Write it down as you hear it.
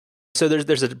So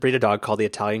there's a breed of dog called the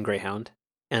Italian Greyhound,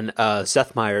 and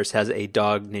Seth Meyers has a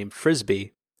dog named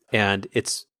Frisbee, and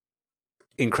it's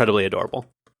incredibly adorable.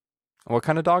 What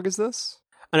kind of dog is this?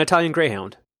 An Italian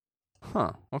Greyhound.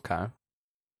 Huh. Okay.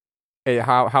 Hey,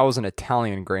 how is an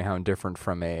Italian Greyhound different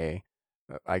from I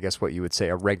guess what you would say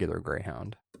a regular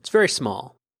Greyhound? It's very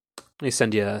small. Let me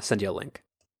send you a link.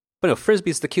 But no,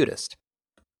 Frisbee's the cutest.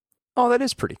 Oh, that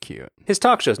is pretty cute. His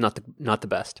talk show's not the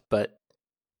best, but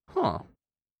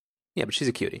yeah, but she's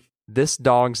a cutie.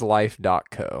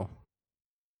 Thisdogslife.co.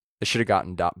 They should have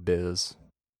gotten .biz.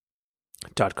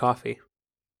 .coffee.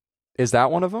 Is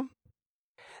that one of them?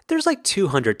 There's like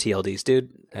 200 TLDs, dude.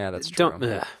 Yeah, that's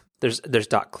true. There's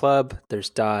 .club,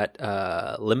 there's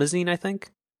 .limousine, I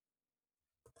think.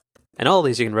 And all of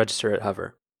these you can register at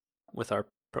Hover with our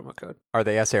promo code. Are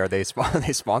they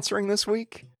sponsoring this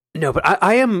week? No, but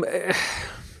I am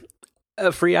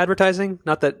free advertising.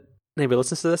 Not that anybody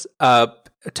listens to this.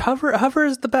 Hover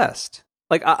is the best.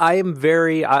 Like I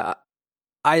very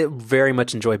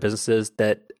much enjoy businesses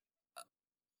that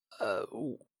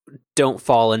don't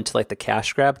fall into like the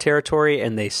cash grab territory,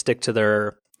 and they stick to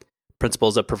their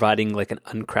principles of providing like an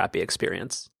uncrappy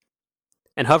experience.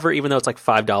 And Hover, even though it's like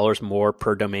 $5 more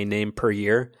per domain name per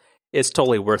year, it's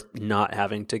totally worth not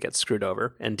having to get screwed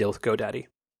over and deal with GoDaddy.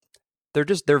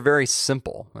 They're very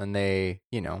simple, and they,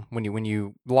 when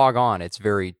you log on, it's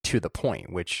very to the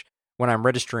point, which when I'm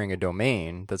registering a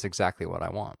domain, that's exactly what I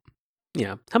want.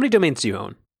 Yeah. How many domains do you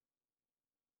own?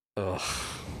 Ugh.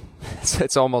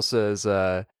 It's almost as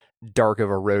dark of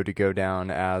a road to go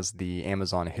down as the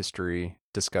Amazon history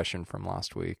discussion from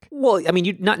last week. Well, I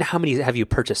mean, not how many have you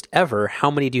purchased ever?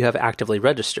 How many do you have actively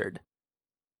registered?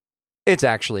 It's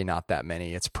actually not that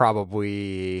many. It's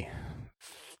probably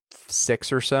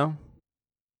 6 or so.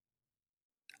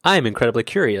 I am incredibly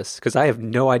curious because I have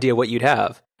no idea what you'd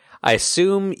have. I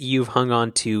assume you've hung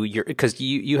on to because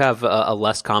you have a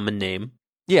less common name.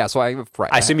 Yeah, so I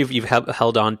assume you've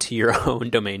held on to your own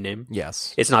domain name.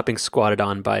 Yes. It's not being squatted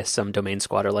on by some domain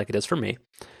squatter like it is for me.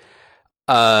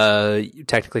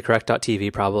 Technically correct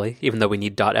 .tv probably, even though we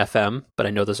need .fm, but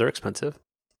I know those are expensive.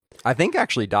 I think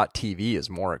actually .tv is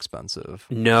more expensive.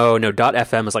 No,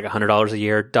 .fm is like $100 a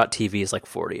year. .tv is like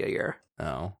 $40 a year.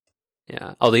 Oh.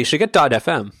 Yeah. Although you should get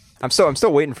 .fm. I'm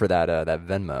still waiting for that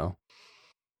Venmo.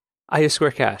 I use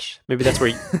Square Cash. Maybe that's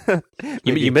where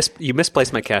you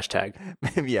misplaced my cash tag.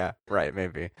 Maybe, yeah, right,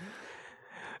 maybe.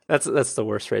 That's the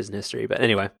worst phrase in history. But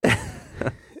anyway,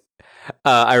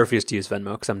 I refuse to use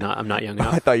Venmo because I'm not young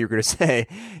enough. I thought you were going to say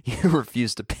you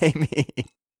refuse to pay me.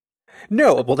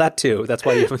 No, well that too. That's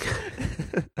why you.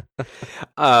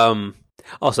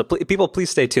 Also, people, please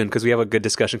stay tuned because we have a good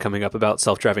discussion coming up about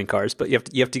self-driving cars. But you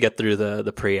have to get through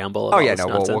the preamble. Of oh yeah, no,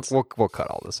 we'll cut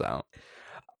all this out.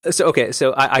 So okay,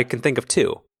 so I can think of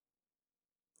two.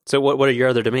 So what are your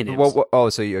other domain names?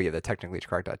 The technically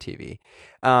correct.tv.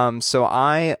 So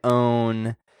I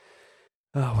own.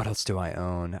 Oh, what else do I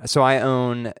own? So I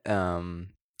own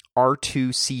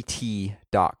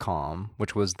r2ct.com,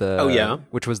 which was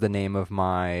the name of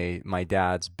my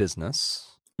dad's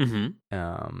business.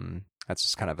 Mm-hmm. That's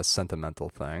just kind of a sentimental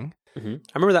thing. Mm-hmm.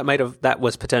 I remember that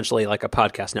was potentially like a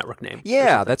podcast network name.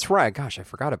 Yeah, that's right. Gosh, I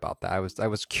forgot about that. I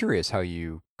was curious how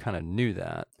you kind of knew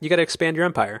that. You got to expand your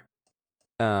empire.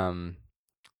 Yeah.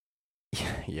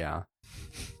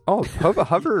 Oh,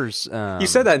 Hover's. You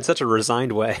said that in such a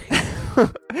resigned way.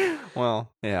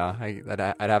 Well, yeah,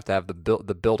 I'd have to have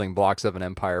the building blocks of an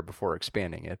empire before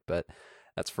expanding it, but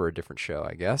that's for a different show,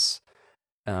 I guess.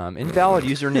 Invalid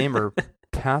username or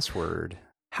password.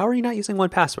 How are you not using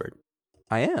 1Password?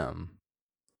 I am.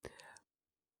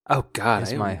 Oh God!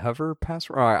 Is my Hover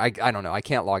password? Oh, I don't know. I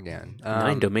can't log in.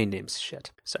 9 domain names.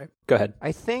 Shit. Sorry. Go ahead.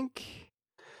 I think.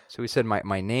 So we said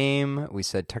my name. We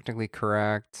said technically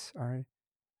correct. All right.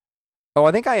 Oh,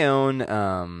 I think I own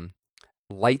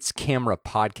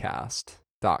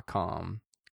lightscamerapodcast.com.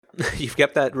 You've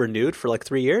kept that renewed for like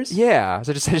 3 years? Yeah.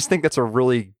 So I just think that's a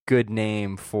really good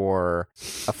name for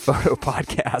a photo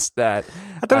podcast. That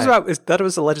I thought it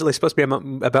was allegedly supposed to be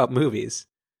about movies.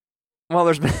 Well,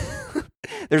 there's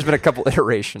been a couple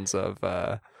iterations of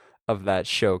that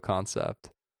show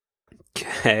concept.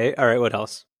 Okay. All right. What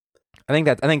else? I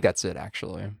think that's it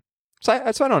actually. So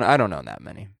I don't own that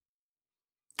many.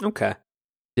 Okay.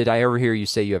 Did I ever hear you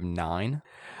say you have 9?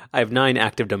 I have 9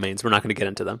 active domains. We're not going to get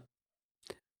into them.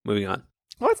 Moving on.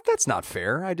 Well, that's not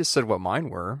fair. I just said what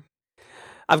mine were.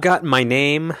 I've got my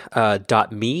name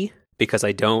 .me because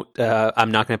I'm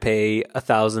not going to pay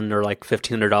 $1,000 or like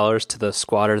 $1,500 to the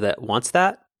squatter that wants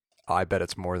that. I bet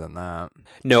it's more than that.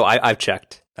 No, I've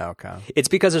checked. Okay. It's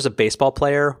because there's a baseball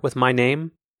player with my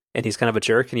name, and he's kind of a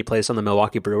jerk, and he plays on the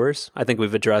Milwaukee Brewers. I think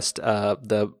we've addressed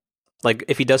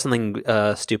if he does something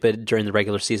stupid during the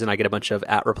regular season, I get a bunch of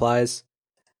 @replies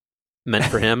meant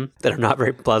for him that are not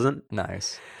very pleasant.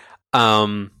 Nice.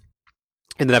 And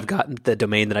then I've gotten the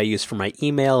domain that I use for my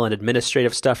email and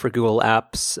administrative stuff for Google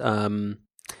Apps. And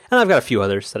I've got a few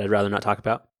others that I'd rather not talk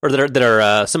about, or that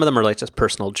are some of them are like just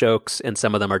personal jokes, and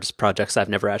some of them are just projects I've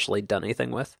never actually done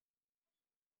anything with.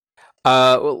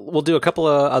 We'll do a couple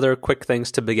of other quick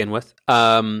things to begin with.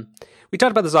 We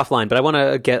talked about this offline, but I want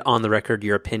to get on the record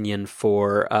your opinion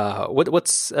for what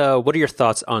are your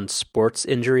thoughts on sports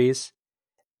injuries?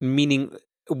 Meaning,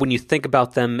 when you think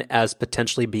about them as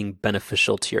potentially being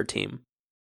beneficial to your team.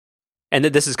 And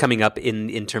this is coming up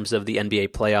in terms of the NBA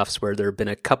playoffs, where there have been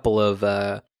a couple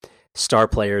of star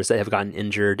players that have gotten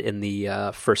injured in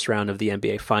the first round of the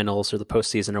NBA Finals or the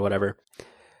postseason or whatever.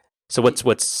 So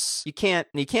what's you can't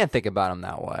think about them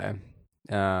that way.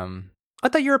 I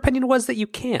thought your opinion was that you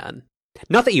can,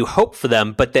 not that you hope for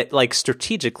them, but that like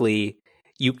strategically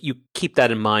you keep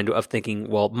that in mind of thinking,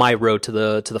 well, my road to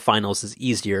the finals is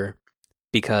easier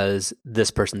because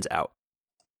this person's out.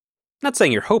 Not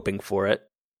saying you're hoping for it.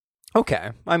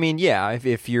 Okay. I mean, yeah,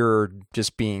 if you're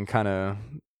just being kind of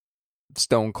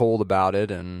stone cold about it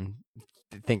and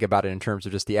think about it in terms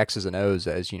of just the X's and O's,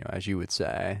 as you would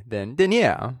say, then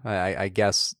yeah, I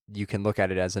guess you can look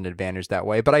at it as an advantage that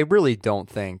way. But I really don't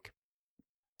think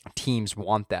teams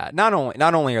want that. Not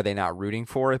only are they not rooting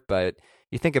for it, but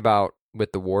you think about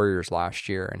with the Warriors last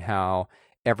year and how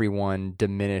everyone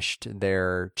diminished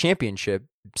their championship,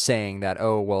 saying that,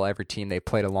 oh, well, every team they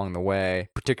played along the way,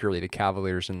 particularly the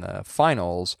Cavaliers in the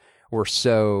finals, were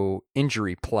so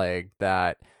injury plagued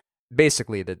that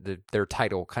basically their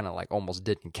title kind of like almost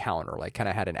didn't count, or like kind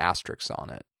of had an asterisk on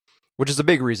it, which is a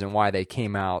big reason why they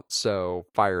came out so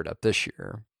fired up this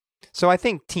year. So I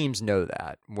think teams know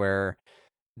that, where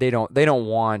they don't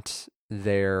want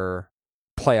their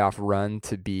playoff run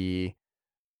to be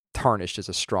tarnished is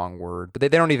a strong word, but they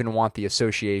don't even want the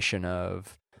association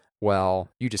of, well,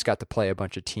 you just got to play a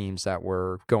bunch of teams that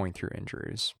were going through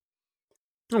injuries.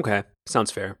 Okay,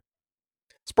 sounds fair.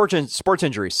 Sports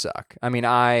injuries suck. I mean,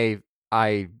 I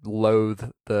loathe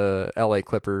the LA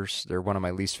Clippers. They're one of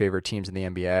my least favorite teams in the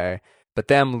NBA. But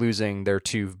them losing their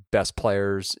two best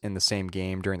players in the same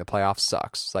game during the playoffs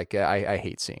sucks. Like, I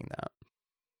hate seeing that.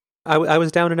 I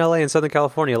was down in LA in Southern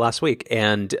California last week,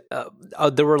 and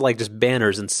there were like just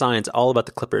banners and signs all about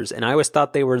the Clippers, and I always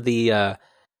thought they were the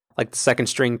second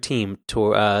string team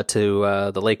to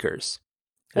the Lakers.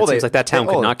 It seems like that town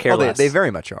could not care less. They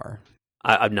very much are.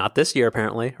 I'm not this year,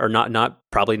 apparently, or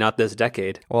probably not this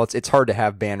decade. Well, it's hard to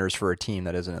have banners for a team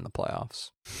that isn't in the playoffs.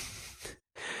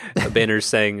 Banners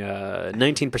saying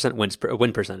 19%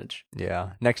 win percentage.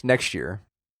 Yeah, next year.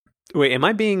 Wait, am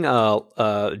I being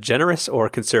generous or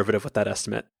conservative with that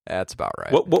estimate? That's about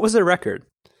right. What was their record?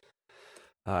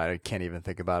 I can't even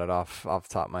think about it off the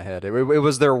top of my head. It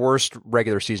was their worst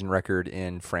regular season record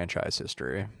in franchise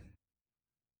history.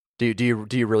 Do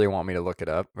you really want me to look it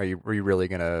up? Are you really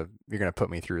gonna put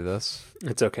me through this?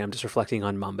 It's okay. I'm just reflecting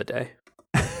on Mamba Day.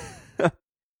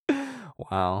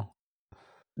 Wow.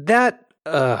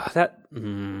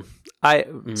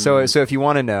 So if you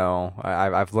want to know,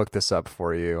 I've looked this up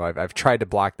for you. I've tried to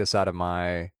block this out of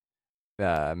my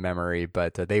memory,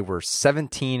 but they were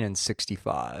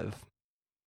 17-65.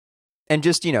 And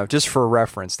just for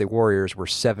reference, the Warriors were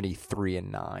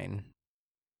 73-9.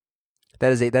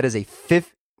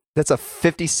 That's a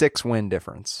 56 win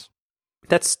difference.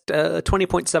 That's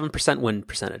 20.7% win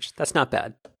percentage. That's not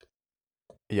bad.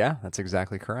 Yeah, that's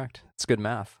exactly correct. It's good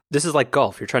math. This is like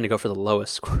golf. You're trying to go for the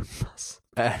lowest score.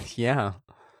 Yeah.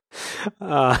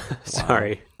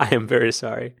 Sorry. I am very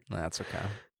sorry. That's okay.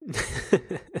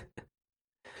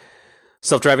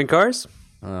 Self-driving cars?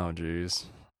 Oh, geez.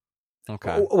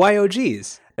 Okay. Why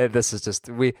OGs? This is just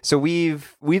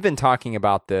we've been talking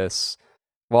about this.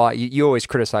 Well, you always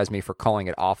criticize me for calling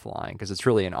it offline because it's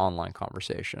really an online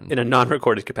conversation in a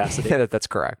non-recorded capacity. That's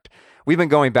correct. We've been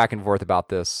going back and forth about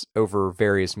this over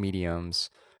various mediums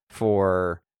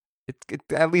for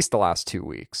at least the last 2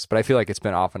 weeks, but I feel like it's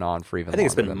been off and on for even. I think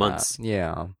it's longer been than months. That.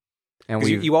 Yeah, and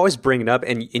you always bring it up,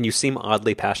 and you seem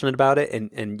oddly passionate about it,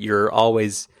 and you're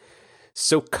always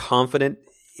so confident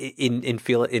in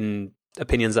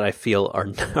opinions that I feel are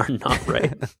not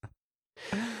right.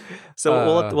 So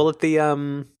we'll let the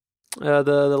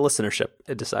listenership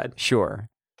decide. Sure.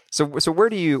 So where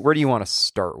do you want to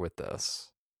start with this?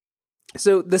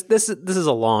 So this is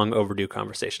a long overdue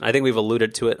conversation. I think we've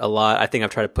alluded to it a lot. I think I've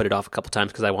tried to put it off a couple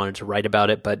times because I wanted to write about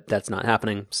it, but that's not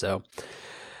happening. So,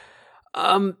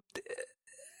 I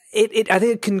think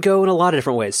it can go in a lot of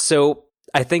different ways. So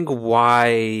I think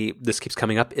why this keeps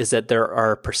coming up is that there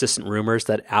are persistent rumors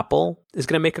that Apple is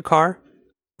going to make a car.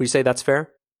 Would you say that's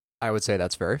fair? I would say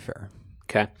that's very fair.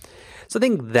 Okay. So I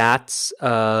think that's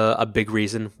a big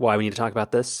reason why we need to talk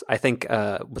about this. I think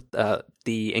with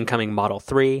the incoming Model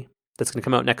 3 that's going to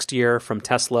come out next year from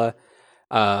Tesla,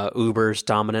 Uber's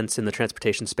dominance in the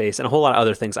transportation space, and a whole lot of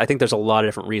other things. I think there's a lot of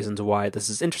different reasons why this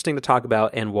is interesting to talk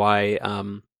about, and why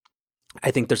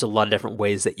I think there's a lot of different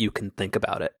ways that you can think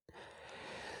about it.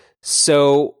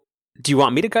 So do you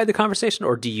want me to guide the conversation,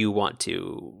 or do you want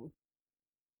to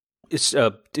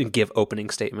give opening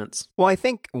statements? Well, I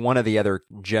think one of the other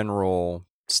general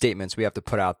statements we have to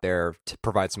put out there to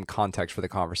provide some context for the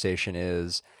conversation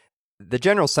is the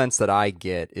general sense that I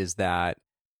get is that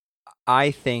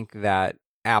I think that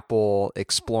Apple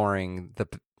exploring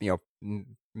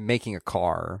making a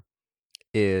car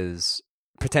is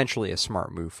potentially a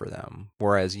smart move for them.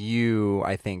 Whereas you,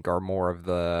 I think, are more of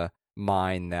the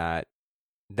mind that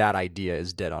idea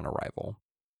is dead on arrival.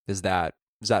 Is that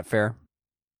fair?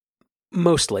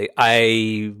 Mostly.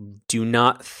 I do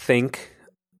not think,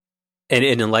 and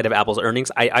in light of Apple's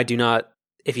earnings, I do not,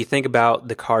 if you think about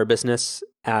the car business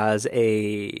as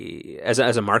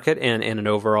a market and an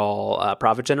overall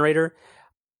profit generator,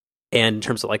 and in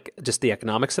terms of like just the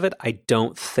economics of it, I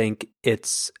don't think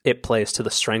it plays to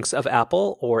the strengths of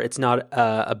Apple, or it's not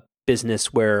a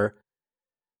business where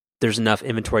there's enough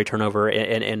inventory turnover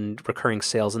and recurring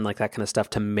sales and like that kind of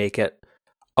stuff to make it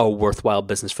a worthwhile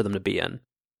business for them to be in.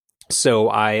 So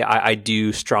I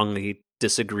do strongly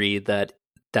disagree that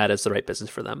is the right business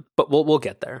for them, but we'll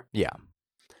get there. Yeah.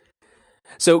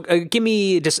 So give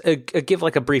me just give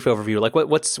like a brief overview. Like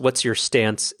what's your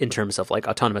stance in terms of like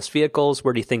autonomous vehicles?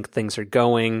 Where do you think things are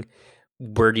going?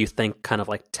 Where do you think kind of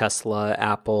like Tesla,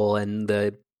 Apple, and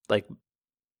the like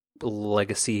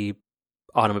legacy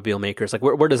automobile makers, like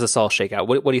where does this all shake out?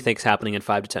 What do you think is happening in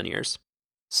 5 to 10 years?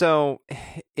 So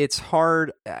it's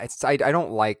hard. I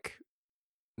don't like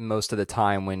most of the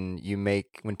time when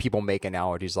people make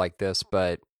analogies like this,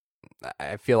 but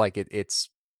I feel like it's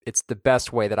the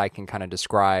best way that I can kind of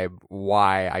describe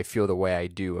why I feel the way I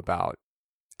do about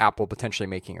Apple potentially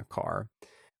making a car,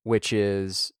 which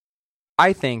is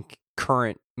I think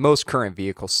most current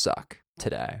vehicles suck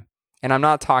today. And I'm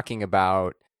not talking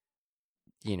about,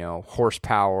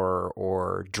 horsepower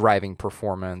or driving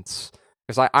performance,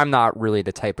 because I'm not really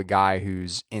the type of guy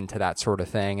who's into that sort of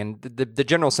thing. And the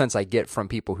general sense I get from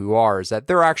people who are is that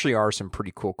there actually are some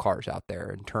pretty cool cars out there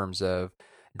in terms of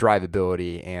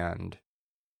drivability and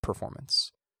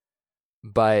performance.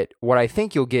 But what I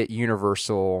think you'll get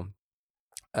universal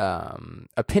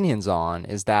opinions on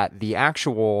is that the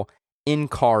actual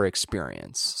in-car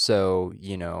experience, so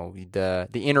the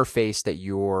interface that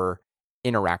you're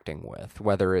interacting with,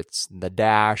 whether it's the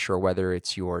dash or whether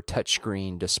it's your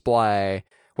touchscreen display,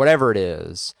 whatever it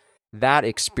is, that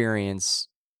experience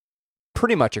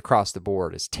pretty much across the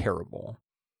board is terrible.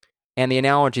 And the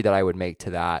analogy that I would make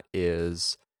to that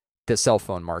is the cell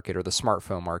phone market or the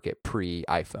smartphone market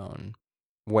pre-iPhone,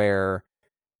 where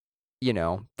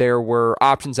there were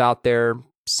options out there,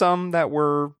 some that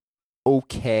were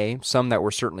okay, some that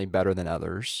were certainly better than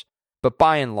others, but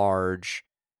by and large,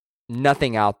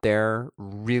 nothing out there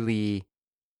really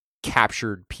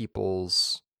captured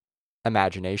people's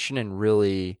imagination and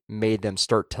really made them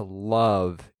start to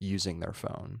love using their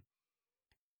phone.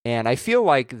 And I feel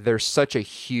like there's such a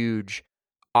huge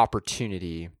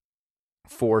opportunity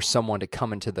for someone to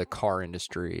come into the car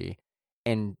industry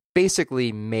and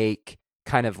basically make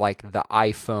kind of like the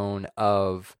iPhone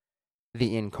of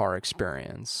the in-car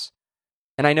experience.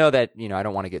 And I know that, I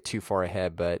don't want to get too far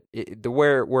ahead, but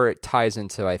where it ties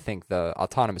into, I think, the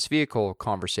autonomous vehicle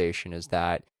conversation is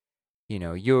that, I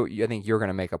think you're going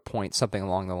to make a point, something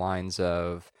along the lines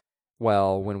of,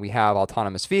 well, when we have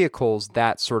autonomous vehicles,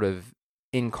 that sort of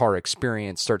in-car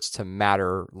experience starts to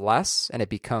matter less and it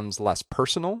becomes less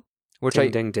personal, which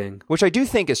which I do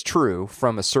think is true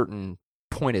from a certain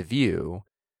point of view.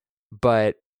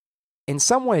 But in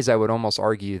some ways, I would almost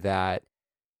argue that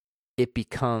it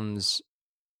becomes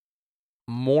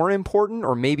more important,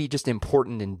 or maybe just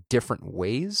important in different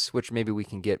ways, which maybe we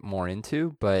can get more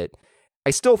into. But I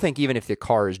still think even if the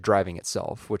car is driving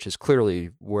itself, which is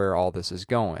clearly where all this is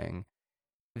going,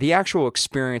 the actual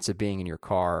experience of being in your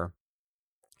car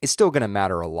is still going to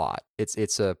matter a lot.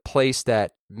 It's a place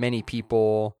that many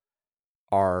people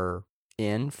are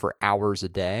in for hours a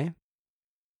day.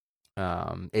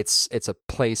 It's a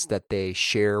place that they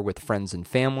share with friends and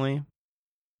family.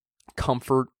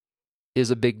 Comfort is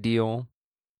a big deal.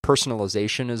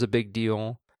 Personalization is a big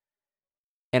deal.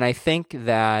 And I think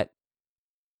that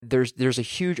there's a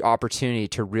huge opportunity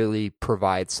to really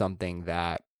provide something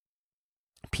that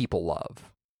people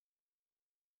love.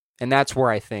 And that's where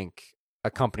I think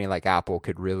a company like Apple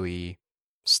could really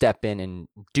step in and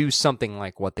do something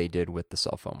like what they did with the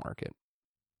cell phone market.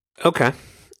 Okay.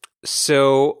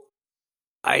 So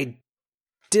I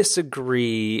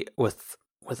disagree with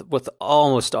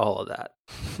almost all of that.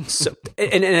 So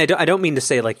and I don't mean to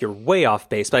say like you're way off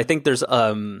base, but I think there's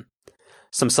some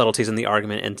subtleties in the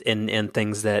argument and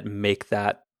things that make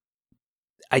that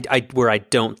where I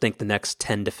don't think the next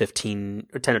 10 to 15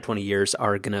 or 10 or 20 years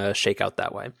are going to shake out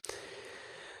that way.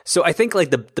 So I think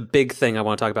like the big thing I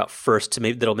want to talk about first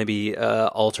that'll maybe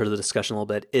alter the discussion a little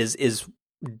bit is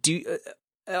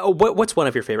what's one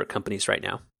of your favorite companies right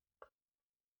now?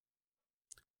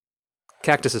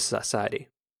 Cactus Society.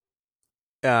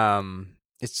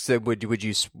 Would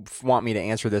you want me to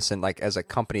answer this in like as a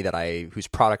company whose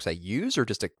products I use, or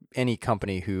just any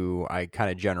company who I kind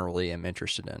of generally am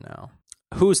interested in now?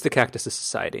 Who's the Cactus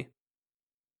Society?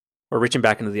 We're reaching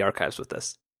back into the archives with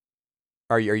this.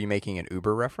 Are you making an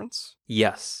Uber reference?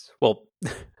 Yes. Well,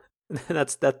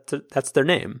 that's their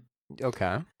name.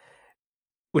 Okay.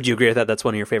 Would you agree with that? That's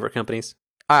one of your favorite companies?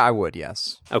 I would,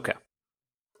 yes. Okay.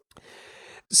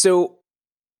 So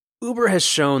Uber has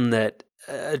shown that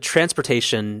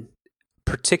transportation,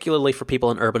 particularly for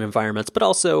people in urban environments, but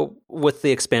also with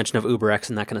the expansion of UberX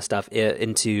and that kind of stuff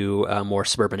into more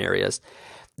suburban areas,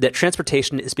 that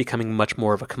transportation is becoming much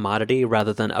more of a commodity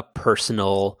rather than a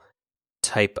personal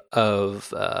type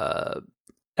of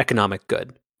economic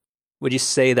good. Would you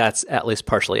say that's at least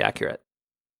partially accurate?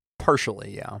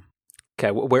 Partially, yeah.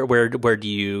 Okay, where do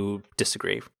you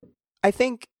disagree? I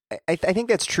think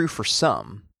that's true for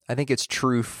some. I think it's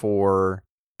true for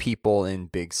people in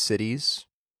big cities,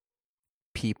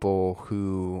 people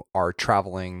who are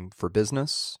traveling for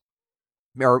business,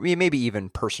 or maybe even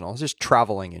personal, just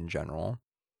traveling in general.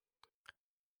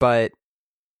 But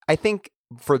I think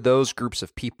for those groups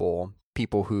of people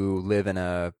who live in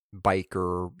a bike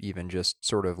or even just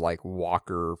sort of like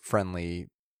walker-friendly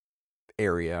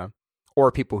area,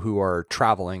 or people who are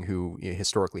traveling who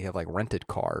historically have like rented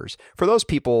cars, for those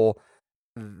people,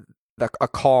 a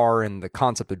car and the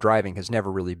concept of driving has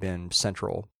never really been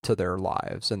central to their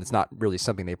lives, and it's not really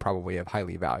something they probably have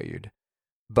highly valued.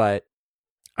 But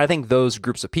I think those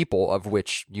groups of people, of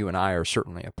which you and I are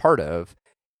certainly a part of,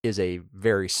 is a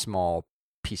very small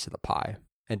piece of the pie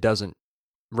and doesn't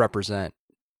represent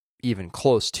even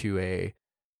close to a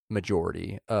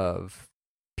majority of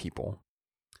people.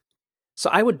 So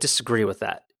I would disagree with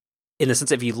that, in the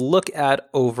sense if you look at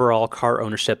overall car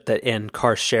ownership and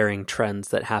car sharing trends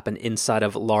that happen inside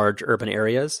of large urban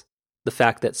areas, the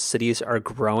fact that cities are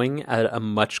growing at a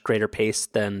much greater pace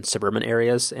than suburban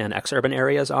areas and ex-urban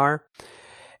areas are,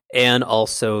 and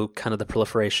also kind of the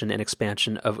proliferation and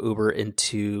expansion of Uber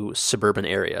into suburban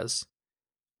areas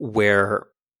where,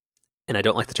 and I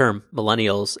don't like the term,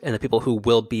 millennials and the people who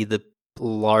will be the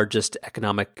largest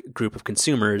economic group of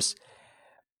consumers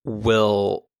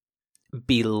will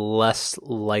be less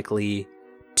likely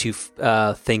to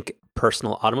think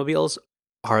personal automobiles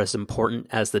are as important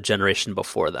as the generation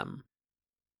before them.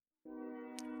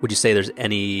 Would you say there's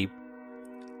any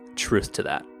truth to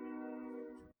that?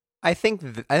 I think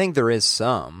there is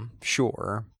some,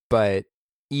 sure, but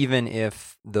even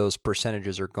if those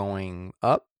percentages are going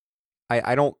up,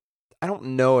 I don't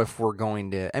know if we're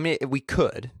going to. I mean, we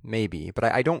could maybe, but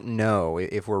I don't know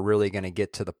if we're really going to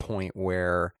get to the point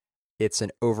where it's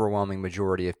an overwhelming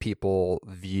majority of people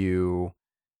view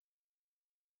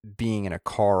being in a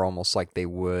car almost like they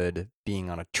would being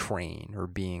on a train or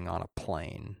being on a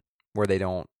plane, where they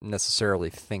don't necessarily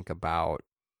think about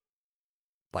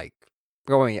like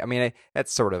going. I mean,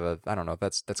 that's sort of I don't know.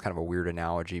 That's kind of a weird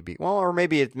analogy. Or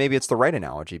maybe it's the right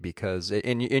analogy, because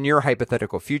in your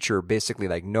hypothetical future, basically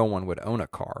like no one would own a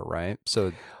car, right?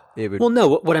 So it would. Well, no.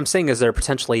 What I'm saying is there are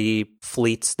potentially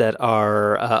fleets that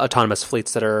are autonomous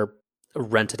fleets that are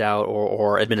rented out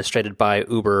or administrated by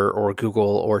Uber or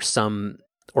Google or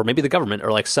maybe the government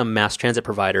or like some mass transit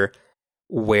provider,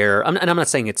 where and I'm not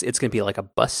saying it's going to be like a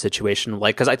bus situation,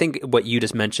 like, because I think what you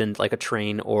just mentioned, like a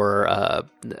train or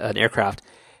an aircraft,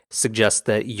 suggests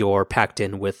that you're packed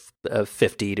in with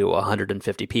 50 to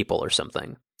 150 people or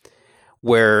something,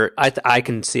 where I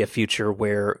can see a future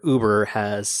where Uber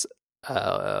has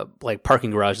like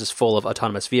parking garages full of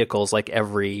autonomous vehicles like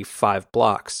every 5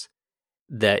 blocks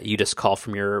that you just call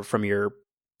from your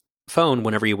phone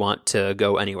whenever you want to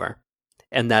go anywhere.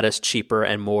 And that is cheaper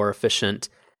and more efficient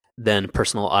than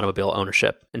personal automobile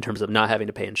ownership in terms of not having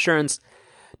to pay insurance,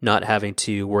 not having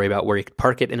to worry about where you could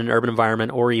park it in an urban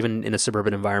environment or even in a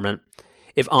suburban environment.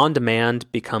 If on-demand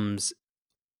becomes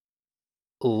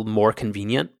more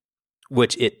convenient,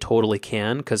 which it totally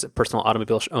can, because personal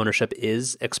automobile ownership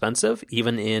is expensive,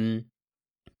 even in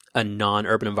a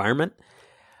non-urban environment,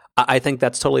 I think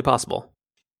that's totally possible.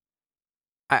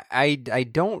 I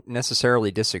don't necessarily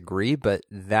disagree, but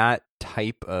that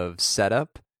type of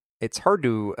setup, it's hard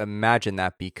to imagine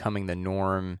that becoming the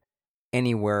norm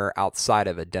anywhere outside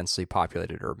of a densely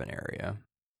populated urban area.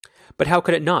 But how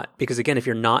could it not? Because again, if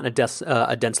you're not in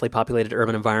a densely populated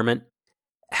urban environment,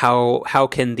 how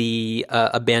can the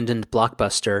abandoned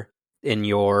Blockbuster in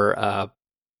your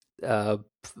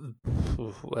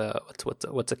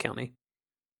what's a county?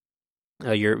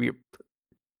 Your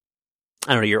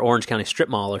I don't know, your Orange County strip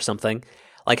mall or something.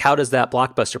 Like, how does that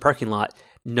Blockbuster parking lot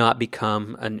not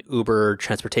become an Uber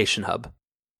transportation hub?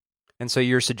 And so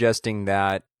you're suggesting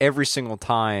that every single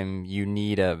time you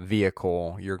need a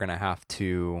vehicle, you're going to have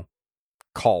to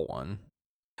call one.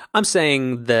 I'm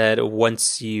saying that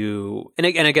once you, and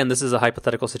again, this is a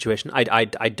hypothetical situation. I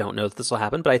don't know if this will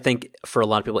happen, but I think for a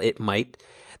lot of people it might.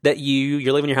 That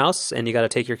you're leaving your house and you got to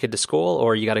take your kid to school,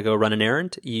 or you got to go run an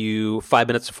errand. 5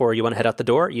 minutes before you want to head out the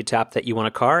door, you tap that you want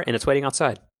a car, and it's waiting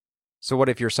outside. So what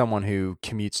if you're someone who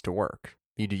commutes to work?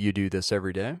 You do this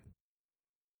every day?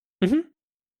 Mm-hmm.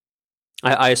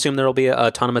 I assume there will be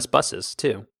autonomous buses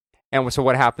too. And so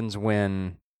what happens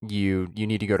when you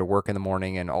need to go to work in the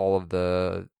morning and all of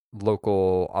the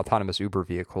local autonomous Uber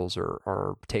vehicles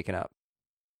are taken up?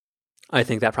 I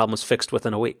think that problem was fixed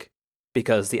within a week,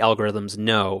 because the algorithms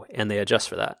know and they adjust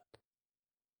for that.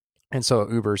 And so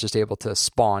Uber is just able to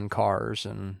spawn cars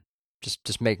and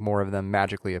just make more of them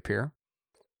magically appear?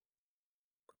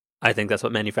 I think that's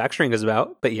what manufacturing is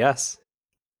about, but yes.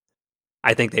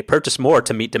 I think they purchase more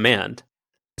to meet demand.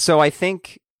 So I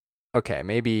think, okay,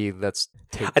 maybe let's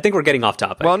take... I think we're getting off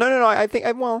topic. Well, no, I think,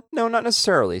 well, no, not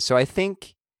necessarily. So I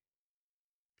think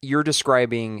you're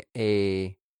describing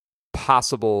a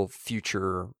possible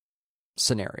future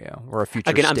scenario or a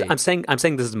future state. I'm saying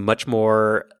this is much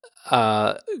more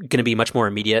going to be much more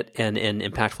immediate and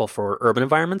impactful for urban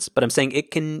environments, but I'm saying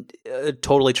it can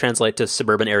totally translate to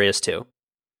suburban areas too.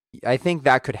 I think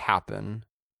that could happen,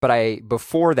 but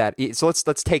before that, so let's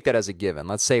take that as a given.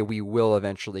 Let's say we will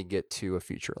eventually get to a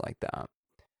future like that.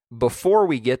 Before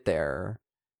we get there,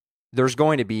 there's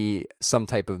going to be some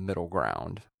type of middle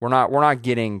ground. We're not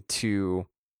getting to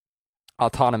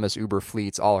autonomous Uber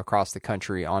fleets all across the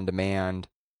country on demand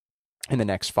in the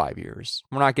next 5 years.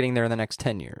 We're not getting there in the next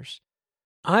 10 years.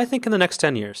 I think in the next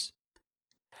 10 years.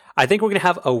 I think we're going to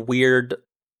have a weird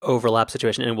overlap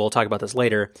situation, and we'll talk about this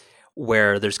later,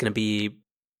 where there's going to be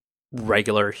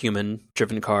regular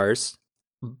human-driven cars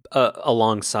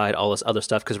alongside all this other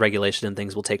stuff, because regulation and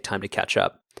things will take time to catch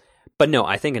up. But no,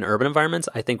 I think in urban environments,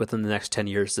 I think within the next 10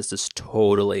 years, this is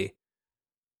totally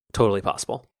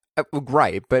possible.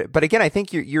 Right, but again, I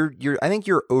think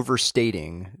you're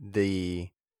overstating the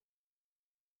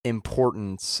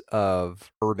importance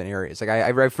of urban areas. Like I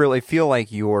really feel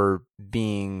like you're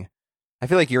in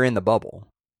the bubble.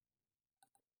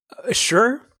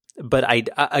 Sure, but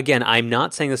I'm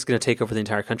not saying this is going to take over the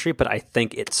entire country, but I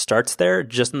think it starts there,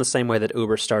 just in the same way that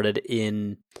Uber started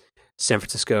in San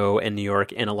Francisco and New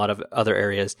York and a lot of other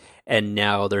areas, and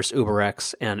now there's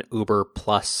UberX and Uber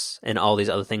Plus and all these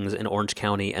other things in Orange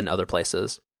County and other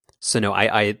places. So no,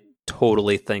 I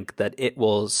totally think that it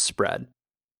will spread.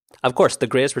 Of course, the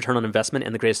greatest return on investment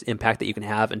and the greatest impact that you can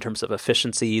have in terms of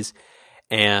efficiencies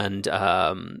and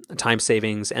time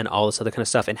savings and all this other kind of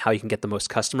stuff, and how you can get the most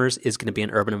customers, is going to be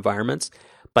in urban environments.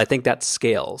 But I think that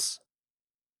scales.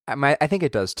 I think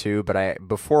it does too, but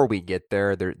before we get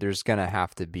there, there's going to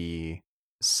have to be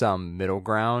some middle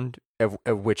ground, of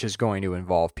which is going to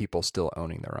involve people still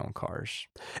owning their own cars.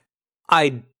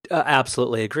 I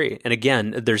absolutely agree. And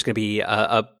again, there's going to be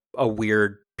a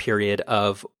weird period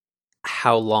of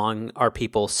how long are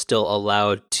people still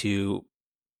allowed to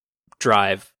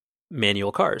drive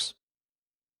manual cars,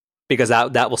 because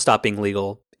that will stop being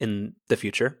legal in the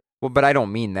future. Well, but I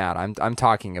don't mean that. I'm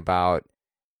talking about,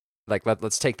 like,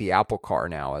 let's take the Apple Car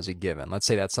now as a given. Let's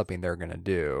say that's something they're going to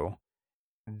do.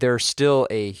 There's still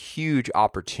a huge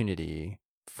opportunity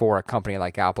for a company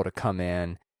like Apple to come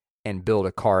in and build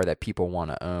a car that people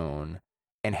want to own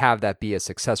and have that be a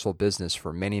successful business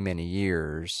for many, many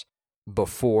years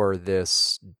before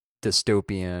this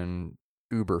dystopian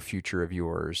Uber future of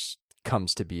yours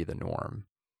comes to be the norm.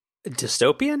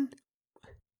 Dystopian?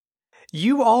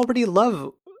 You already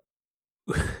love...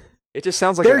 It just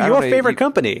sounds like they're your favorite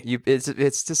company. It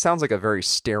just sounds like a very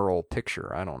sterile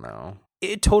picture. I don't know.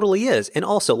 It totally is. And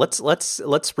also, let's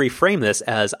reframe this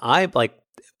as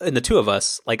in the two of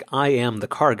us, like, I am the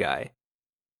car guy.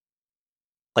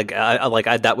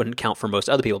 That wouldn't count for most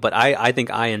other people, but I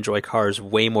think I enjoy cars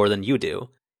way more than you do.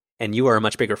 and you are a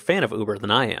much bigger fan of Uber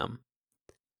than I am.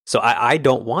 So I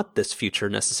don't want this future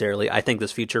necessarily. I think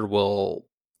this future will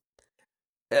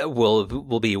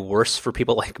be worse for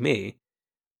people like me,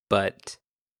 but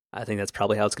I think that's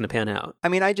probably how it's going to pan out. I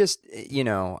mean, I just,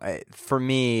 for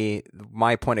me,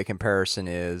 my point of comparison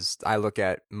is I look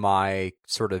at my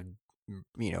sort of,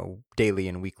 daily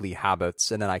and weekly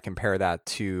habits, and then I compare that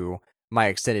to my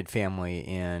extended family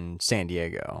in San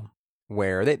Diego,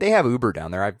 where they have Uber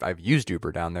down there. I've used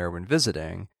Uber down there when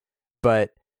visiting,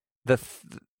 but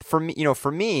for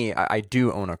me, I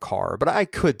do own a car, but I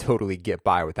could totally get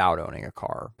by without owning a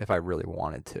car if I really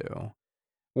wanted to.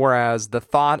 Whereas the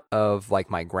thought of like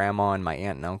my grandma and my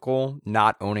aunt and uncle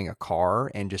not owning a car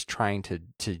and just trying to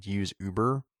use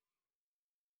Uber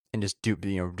and just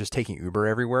taking Uber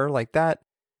everywhere like that.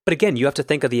 But again, you have to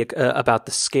think of about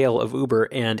the scale of Uber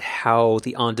and how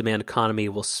the on-demand economy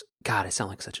will. God, I sound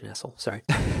like such an asshole. Sorry.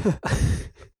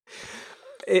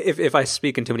 If I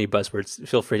speak in too many buzzwords,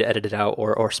 feel free to edit it out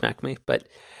or smack me. But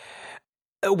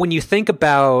when you think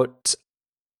about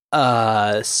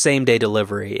same day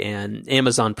delivery and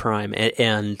Amazon Prime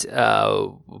and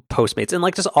Postmates and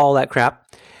like just all that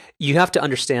crap, you have to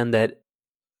understand that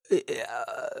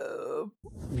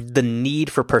the need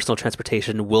for personal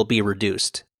transportation will be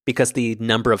reduced because the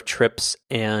number of trips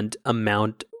and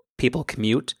amount people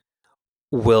commute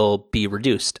will be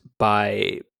reduced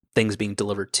by things being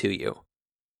delivered to you.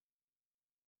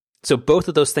 So both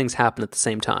of those things happen at the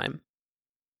same time.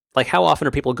 Like, how often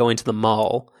are people going to the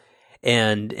mall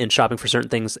and shopping for certain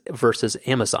things versus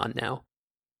Amazon now?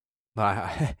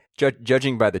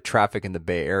 Judging by the traffic in the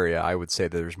Bay Area, I would say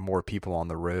there's more people on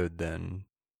the road than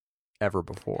ever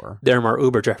before. There are more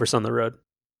Uber drivers on the road.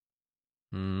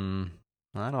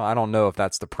 I don't know if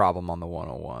that's the problem on the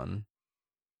 101.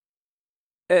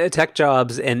 Tech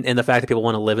jobs and the fact that people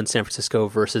want to live in San Francisco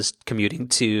versus commuting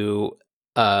to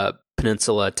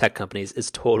Peninsula tech companies is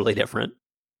totally different.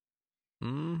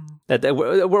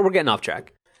 We're getting off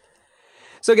track.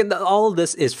 So again, all of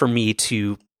this is for me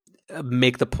to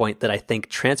make the point that I think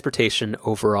transportation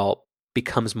overall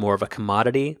becomes more of a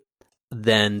commodity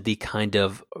than the kind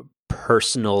of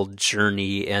personal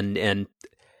journey and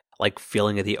like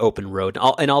feeling of the open road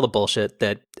and all the bullshit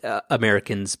that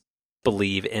Americans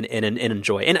believe and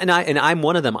enjoy. And I'm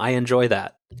one of them. I enjoy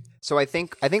that. So I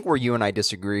think where you and I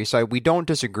disagree. So we don't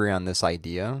disagree on this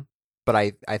idea, but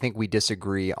I think we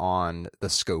disagree on the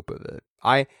scope of it.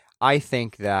 I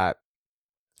think that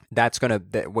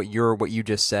what you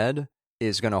just said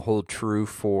is gonna hold true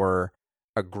for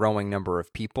a growing number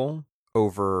of people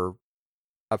over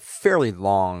a fairly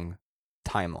long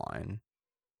timeline.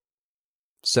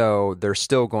 So there's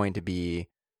still going to be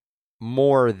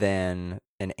more than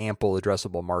an ample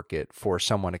addressable market for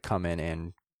someone to come in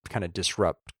and kind of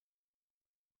disrupt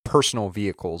personal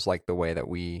vehicles like the way that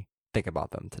we think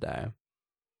about them today.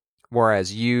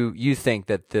 Whereas you think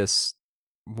that the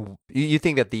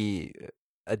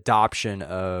adoption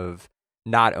of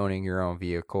not owning your own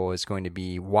vehicle is going to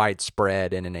be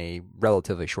widespread and in a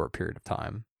relatively short period of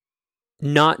time.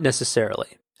 Not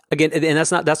necessarily. Again, and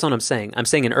that's not what I'm saying. I'm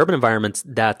saying in urban environments,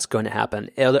 that's going to happen.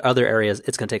 In other areas,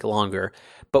 it's going to take longer.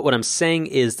 But what I'm saying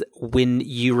is when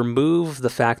you remove the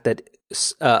fact that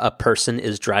a person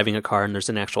is driving a car and there's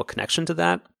an actual connection to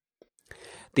that,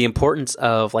 the importance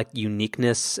of like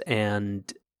uniqueness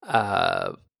and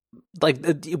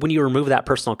when you remove that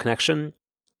personal connection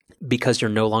because you're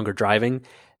no longer driving,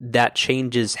 that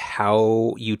changes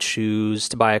how you choose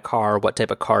to buy a car, what type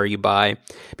of car you buy.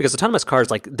 Because autonomous cars,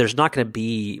 like, there's not going to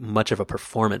be much of a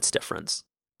performance difference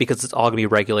because it's all going to be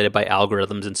regulated by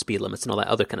algorithms and speed limits and all that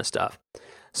other kind of stuff.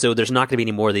 So there's not going to be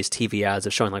any more of these TV ads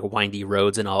of showing like windy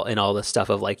roads and all this stuff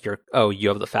of like you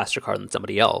have the faster car than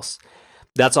somebody else.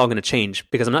 That's all going to change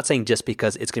because I'm not saying just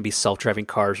because it's going to be self-driving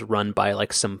cars run by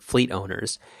like some fleet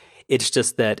owners. It's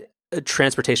just that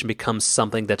transportation becomes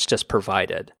something that's just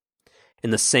provided. In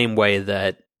the same way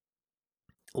that,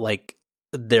 like,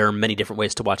 there are many different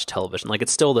ways to watch television. Like,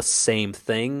 it's still the same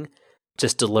thing,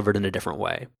 just delivered in a different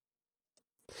way.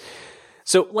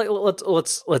 So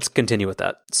let's continue with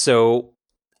that. So,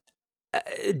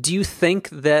 do you think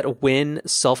that when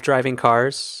self-driving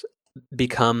cars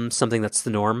become something that's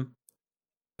the norm,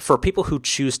 for people who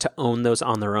choose to own those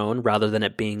on their own, rather than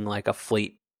it being like a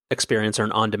fleet experience or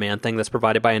an on-demand thing that's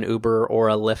provided by an Uber or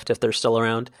a Lyft if they're still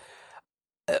around,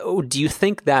 do you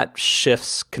think that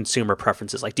shifts consumer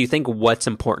preferences? Like, do you think what's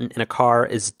important in a car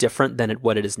is different than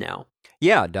what it is now?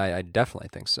 Yeah, I definitely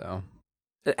think so.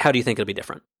 How do you think it'll be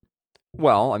different?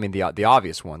 Well, I mean, the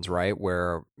obvious ones, right?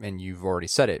 Where, and you've already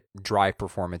said it, drive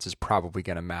performance is probably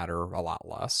going to matter a lot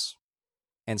less.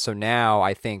 And so now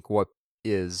I think what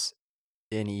is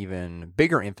an even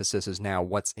bigger emphasis is now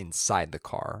what's inside the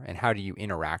car and how do you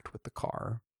interact with the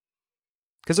car.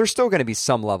 Because there's still going to be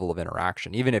some level of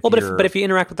interaction, even if but if you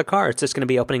interact with the car, it's just going to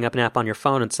be opening up an app on your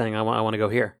phone and saying, I want to go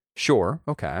here. Sure,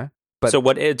 okay. But so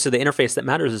the interface that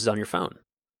matters is on your phone.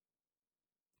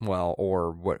 Well,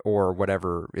 or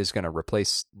whatever is going to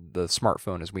replace the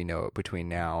smartphone as we know it between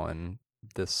now and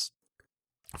this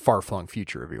far-flung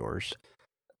future of yours.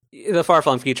 The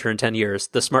far-flung future in 10 years,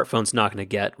 the smartphone's not going to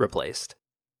get replaced.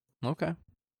 Okay.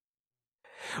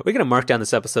 We're going to mark down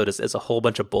this episode as a whole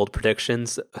bunch of bold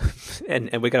predictions, and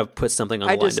we're going to put something on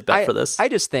the line to bet for this. I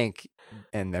just think,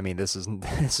 and I mean, this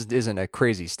isn't a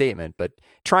crazy statement, but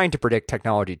trying to predict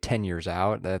technology 10 years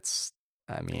out, let's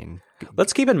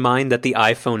keep in mind that the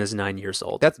iPhone is 9 years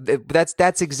old.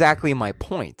 That's exactly my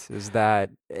point, is that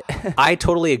I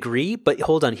totally agree, but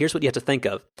hold on, here's what you have to think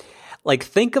of. Like,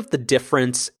 think of the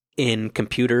difference in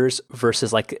computers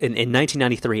versus, like, in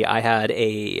 1993, I had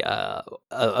an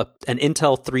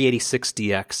Intel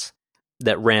 386DX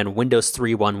that ran Windows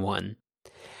 3.1.1.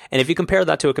 And if you compare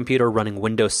that to a computer running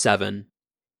Windows 7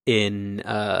 in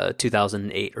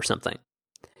 2008 or something,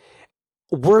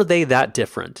 were they that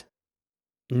different?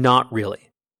 Not really.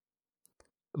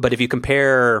 But if you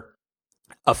compare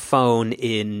a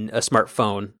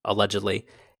smartphone, allegedly,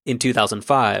 in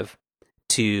 2005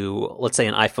 to, let's say,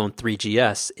 an iPhone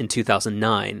 3GS in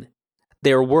 2009,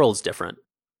 they are worlds different.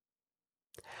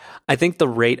 I think the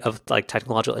rate of, like,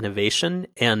 technological innovation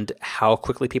and how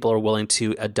quickly people are willing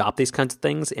to adopt these kinds of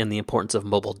things and the importance of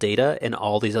mobile data and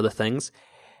all these other things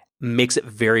makes it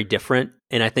very different.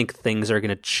 And I think things are going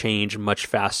to change much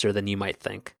faster than you might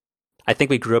think. I think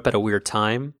we grew up at a weird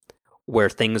time where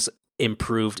things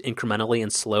improved incrementally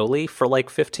and slowly for like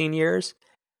 15 years,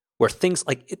 where things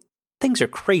are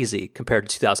crazy compared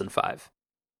to 2005.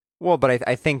 Well, but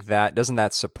I think doesn't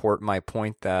that support my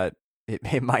point that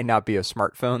it might not be a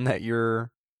smartphone that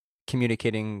you're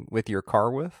communicating with your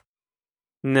car with?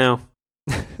 No.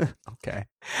 Okay.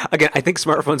 Again, I think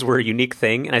smartphones were a unique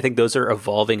thing, and I think those are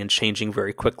evolving and changing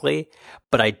very quickly.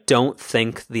 But I don't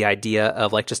think the idea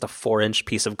of, like, just a 4-inch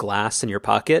piece of glass in your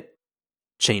pocket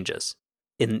changes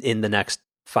in the next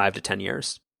 5 to 10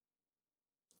 years.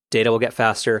 Data will get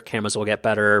faster, cameras will get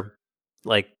better,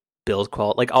 like build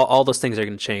quality, like all those things are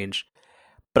going to change.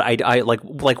 But I like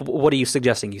what are you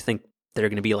suggesting? You think they're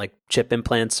going to be like chip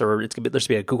implants, or there's going to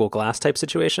be a Google Glass type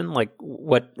situation? Like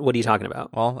what are you talking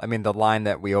about? Well, I mean, the line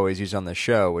that we always use on the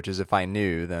show, which is, if I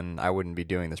knew, then I wouldn't be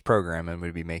doing this program and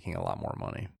would be making a lot more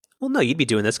money. Well, no, you'd be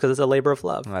doing this because it's a labor of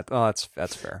love.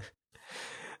 That's fair.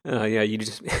 Yeah,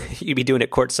 you'd be doing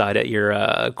it courtside at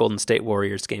your Golden State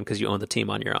Warriors game because you own the team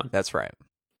on your own. That's right.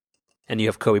 And you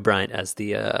have Kobe Bryant as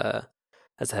the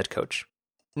head coach.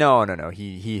 No.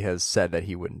 He has said that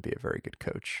he wouldn't be a very good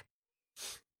coach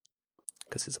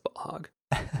because he's a ball hog.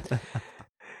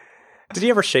 Did he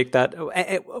ever shake that?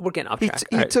 We're getting off track.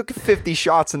 He took 50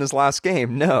 shots in his last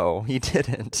game. No, he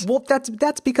didn't. Well,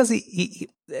 that's because he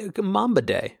Mamba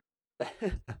Day.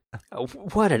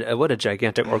 What a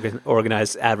gigantic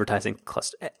organized advertising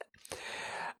cluster.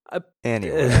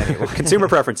 Anyway. Consumer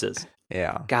preferences.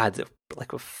 Yeah. God,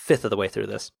 like a fifth of the way through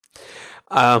this.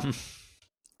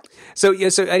 So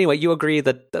anyway, you agree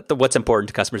that what's important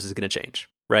to customers is going to change,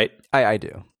 right? I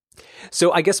do.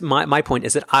 So I guess my point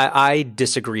is that I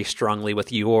disagree strongly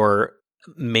with your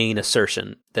main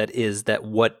assertion, that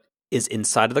what is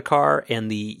inside of the car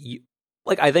and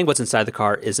I think what's inside the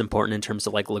car is important in terms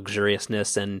of, like,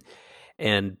 luxuriousness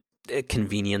and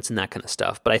convenience and that kind of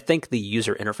stuff. But I think the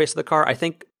user interface of the car, I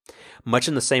think much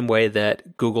in the same way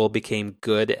that Google became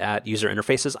good at user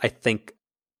interfaces, I think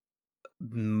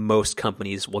most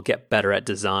companies will get better at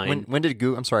design. When did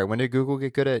Google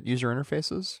get good at user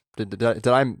interfaces?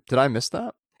 Did I miss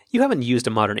that? You haven't used a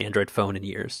modern Android phone in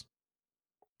years.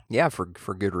 Yeah, for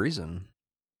good reason.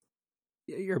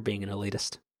 You're being an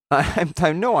elitist.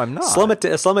 No, I'm not. Slum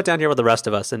it down here with the rest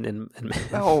of us. I'm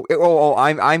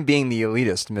being the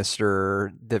elitist,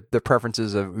 Mister. The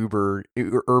preferences of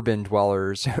urban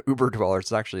dwellers, Uber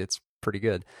dwellers. Actually, it's pretty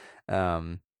good.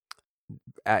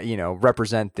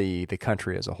 Represent the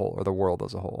country as a whole, or the world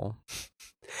as a whole.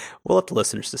 We'll let the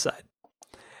listeners decide.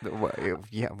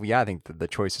 Yeah. I think the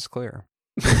choice is clear.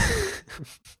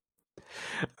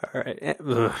 All right.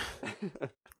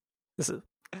 This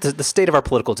is the state of our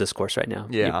political discourse right now.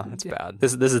 Yeah, it's bad.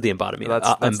 This is the embodiment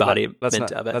of it.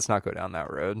 Let's not go down that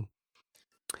road.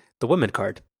 The women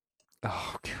card.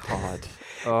 Oh God.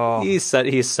 Oh, he's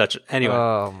such. Anyway.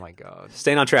 Oh my God.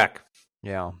 Staying on track.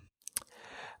 Yeah.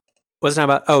 What's it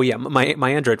talking about? Oh yeah, my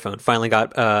Android phone finally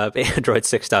got Android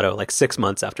 6.0 like 6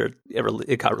 months after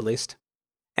it got released,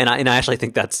 and I actually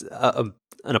think that's an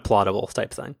applaudable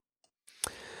type thing.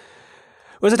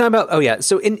 What was I talking about? Oh yeah.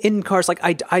 So in cars, like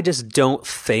I just don't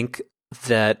think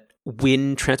that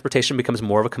when transportation becomes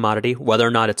more of a commodity, whether or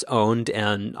not it's owned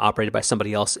and operated by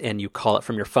somebody else and you call it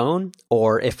from your phone,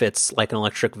 or if it's like an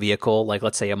electric vehicle, like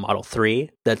let's say a Model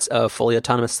 3 that's a fully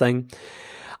autonomous thing,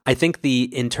 I think the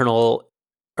internal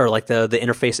or like the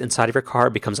interface inside of your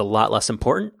car becomes a lot less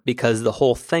important, because the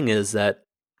whole thing is that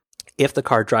if the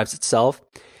car drives itself,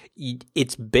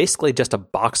 it's basically just a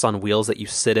box on wheels that you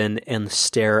sit in and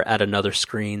stare at another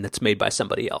screen that's made by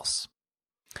somebody else.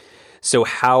 So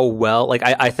how well, like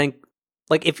I think,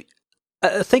 like if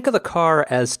think of the car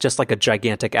as just like a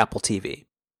gigantic Apple TV,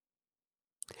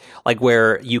 like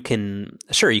where you can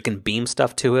beam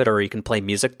stuff to it, or you can play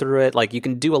music through it, like you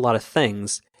can do a lot of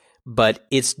things, but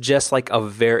it's just like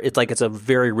it's a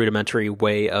very rudimentary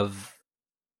way of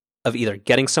either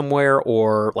getting somewhere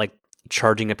or like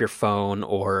charging up your phone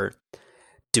or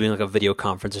doing like a video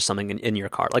conference or something in your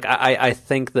car. Like I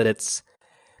think that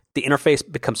the interface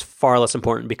becomes far less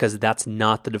important, because that's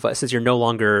not the device. Since you're no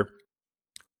longer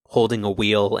holding a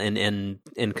wheel and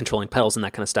controlling pedals and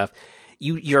that kind of stuff,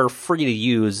 you're free to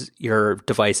use your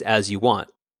device as you want,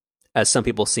 as some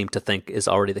people seem to think is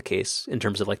already the case in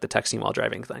terms of like the texting while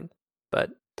driving thing.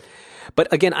 But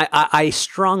again, I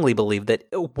strongly believe that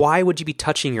why would you be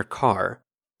touching your car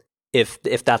if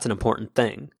that's an important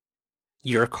thing?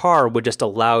 Your car would just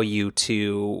allow you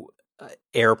to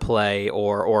AirPlay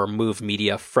or move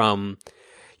media from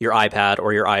your iPad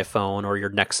or your iPhone or your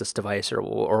Nexus device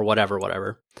or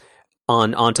whatever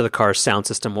onto the car's sound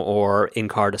system or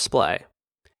in-car display.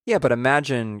 Yeah, but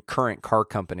imagine current car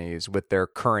companies with their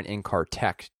current in-car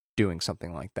tech doing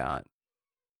something like that.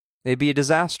 It'd be a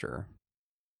disaster.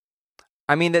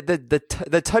 I mean,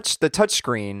 the touch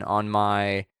screen on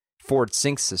my Ford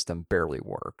Sync system barely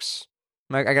works.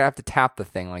 I gotta have to tap the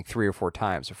thing like 3 or 4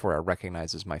 times before it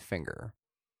recognizes my finger.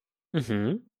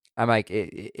 Mm-hmm. I'm like,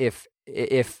 if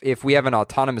we have an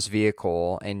autonomous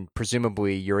vehicle, and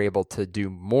presumably you're able to do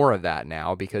more of that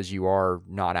now because you are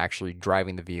not actually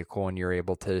driving the vehicle and you're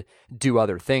able to do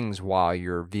other things while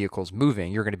your vehicle's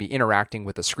moving, you're going to be interacting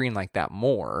with a screen like that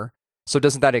more. So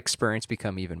doesn't that experience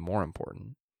become even more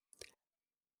important?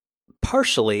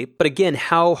 Partially, but again,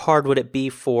 how hard would it be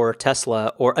for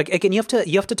Tesla? Or again, you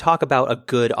have to talk about a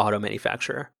good auto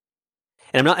manufacturer.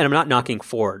 And I'm not knocking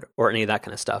Ford or any of that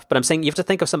kind of stuff, but I'm saying you have to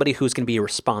think of somebody who's going to be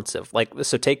responsive. Like,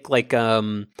 so take like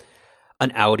an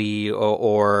Audi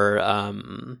or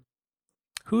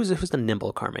who's the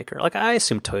nimble car maker? Like, I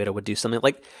assume Toyota would do something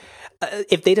like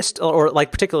if they just, or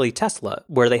like particularly Tesla,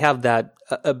 where they have that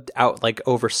out like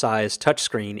oversized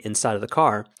touchscreen inside of the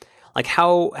car. Like,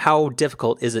 how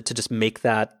difficult is it to just make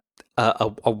that a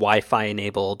Wi-Fi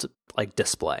enabled like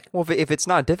display? Well, if it's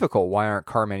not difficult, why aren't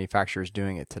car manufacturers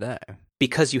doing it today?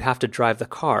 Because you have to drive the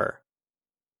car.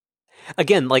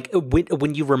 Again, like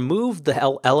when you remove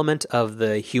the element of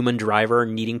the human driver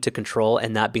needing to control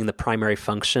and that being the primary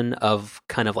function of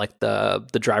kind of like the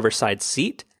driver's side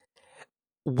seat,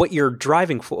 what you're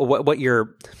driving for, what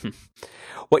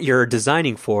you're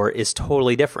designing for is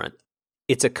totally different.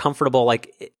 It's a comfortable,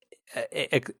 like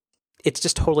it's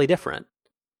just totally different.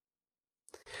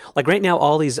 Like right now,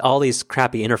 all these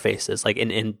crappy interfaces, like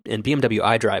in BMW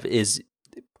iDrive is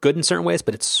good in certain ways,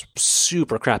 but it's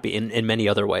super crappy in many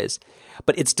other ways.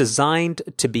 But it's designed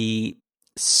to be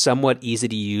somewhat easy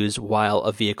to use while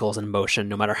a vehicle is in motion,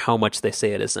 no matter how much they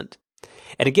say it isn't.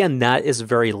 And again, that is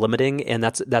very limiting, and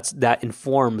that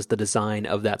informs the design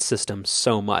of that system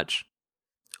so much.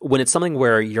 When it's something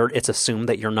where it's assumed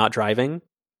that you're not driving,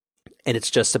 and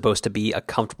it's just supposed to be a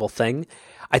comfortable thing,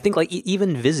 I think like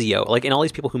even Vizio, like, and all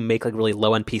these people who make like really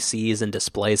low end PCs and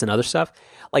displays and other stuff,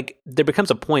 like there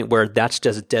becomes a point where that's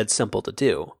just dead simple to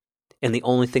do. And the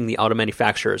only thing the auto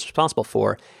manufacturer is responsible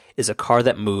for is a car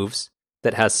that moves,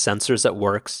 that has sensors that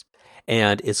works,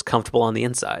 and is comfortable on the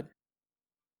inside.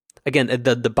 Again,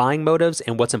 the buying motives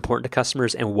and what's important to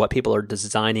customers and what people are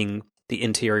designing the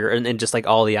interior and just like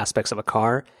all the aspects of a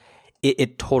car,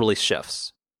 it totally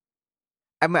shifts.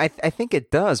 I mean, I think it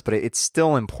does, but it's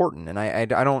still important, and I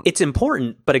don't. It's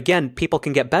important, but again, people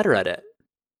can get better at it.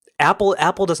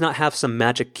 Apple does not have some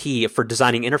magic key for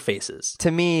designing interfaces.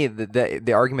 To me,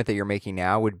 the argument that you're making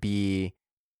now would be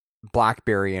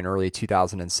BlackBerry in early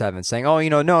 2007 saying, "Oh,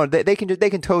 no, they can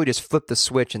totally just flip the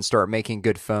switch and start making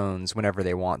good phones whenever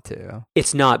they want to."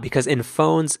 It's not, because in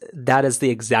phones, that is the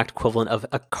exact equivalent of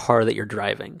a car that you're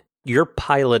driving. You're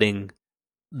piloting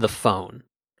the phone.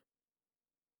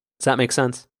 Does that make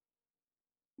sense?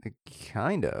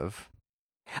 Kind of.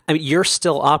 I mean, you're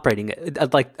still operating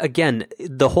it. Like, again,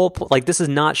 the whole, like, this is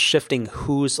not shifting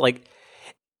who's, like,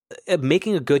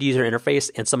 making a good user interface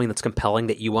and something that's compelling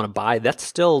that you want to buy, that's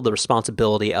still the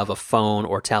responsibility of a phone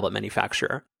or tablet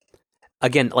manufacturer.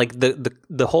 Again, like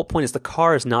the whole point is the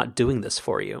car is not doing this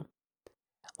for you.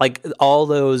 Like all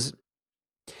those,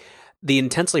 the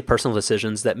intensely personal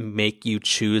decisions that make you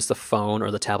choose the phone or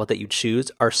the tablet that you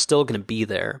choose are still going to be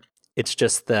there. It's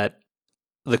just that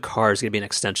the car is going to be an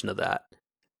extension of that.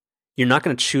 You're not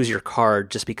going to choose your car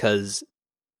just because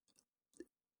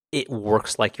it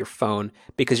works like your phone,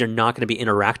 because you're not going to be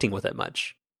interacting with it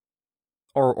much.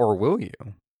 Or will you?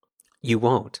 You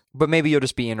won't. But maybe you'll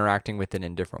just be interacting with it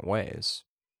in different ways.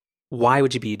 Why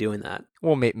would you be doing that?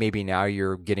 Well, maybe now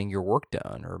you're getting your work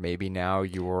done, or maybe now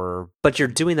you're... But you're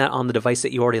doing that on the device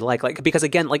that you already like because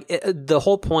again, the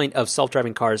whole point of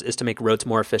self-driving cars is to make roads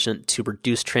more efficient, to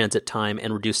reduce transit time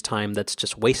and reduce time that's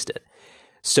just wasted.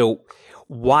 So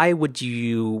why would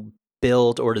you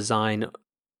build or design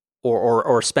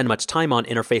or spend much time on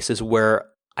interfaces where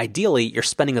ideally you're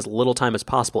spending as little time as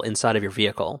possible inside of your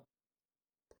vehicle?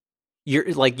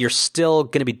 You're still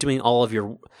going to be doing all of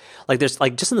your, like, there's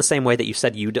like, just in the same way that you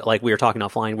said like we were talking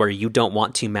offline, where you don't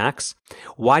want to Macs.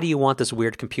 Why do you want this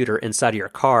weird computer inside of your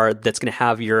car that's going to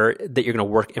have that you're going to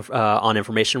work on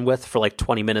information with for like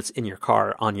 20 minutes in your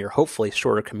car on your hopefully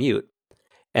shorter commute,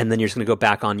 and then you're just going to go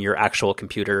back on your actual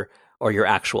computer or your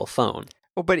actual phone?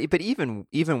 Well, but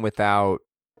even without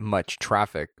much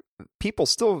traffic, people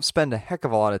still spend a heck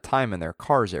of a lot of time in their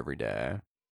cars every day.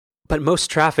 But most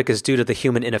traffic is due to the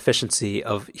human inefficiency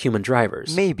of human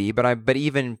drivers. Maybe, but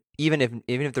even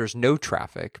if there's no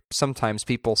traffic, sometimes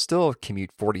people still commute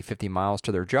 40, 50 miles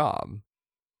to their job.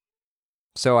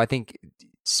 So I think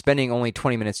spending only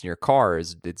 20 minutes in your car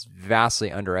it's vastly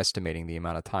underestimating the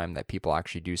amount of time that people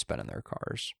actually do spend in their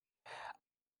cars.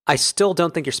 I still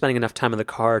don't think you're spending enough time in the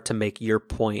car to make your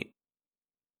point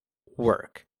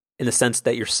work, in the sense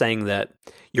that you're saying that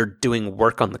you're doing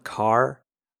work on the car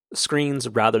screens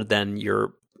rather than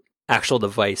your actual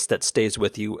device that stays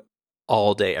with you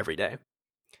all day, every day.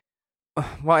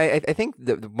 Well, I think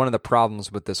that one of the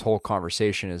problems with this whole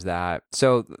conversation is that,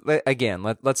 so again,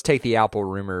 let's take the Apple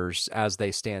rumors as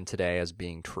they stand today as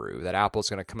being true, that Apple's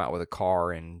going to come out with a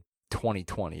car in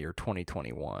 2020 or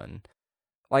 2021.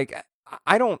 Like,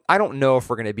 I don't know if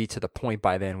we're going to be to the point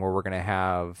by then where we're going to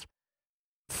have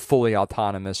fully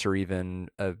autonomous, or even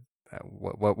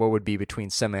what would be between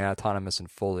semi-autonomous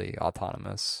and fully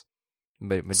autonomous,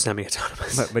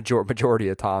 semi-autonomous,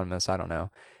 majority autonomous. I don't know,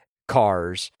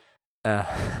 cars. I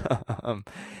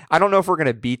don't know if we're going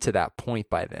to be to that point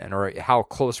by then, or how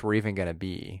close we're even going to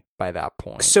be by that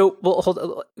point. So,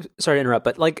 sorry to interrupt,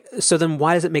 but so then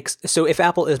why does it make? So if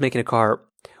Apple is making a car,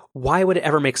 why would it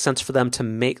ever make sense for them to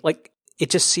make, it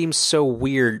just seems so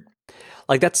weird.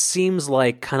 Like, that seems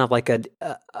like kind of like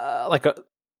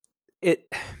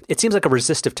it seems like a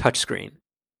resistive touchscreen.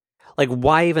 Like,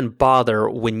 why even bother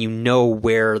when you know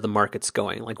where the market's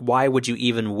going? Like, why would you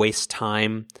even waste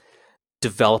time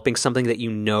developing something that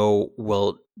you know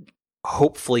will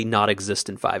hopefully not exist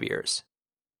in 5 years?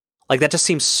 Like, that just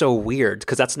seems so weird,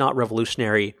 because that's not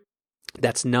revolutionary.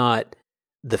 That's not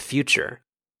the future.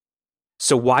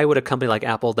 So why would a company like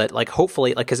Apple that,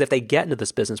 hopefully, because if they get into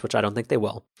this business, which I don't think they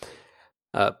will,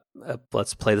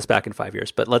 let's play this back in 5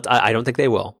 years, but I don't think they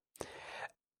will.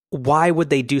 Why would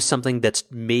they do something that's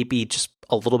maybe just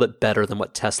a little bit better than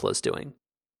what Tesla's doing?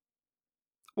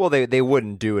 Well, they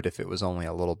wouldn't do it if it was only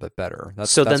a little bit better.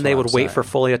 Then they would wait for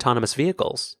fully autonomous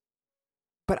vehicles.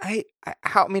 But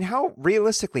how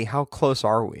realistically, how close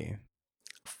are we?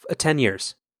 10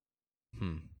 years.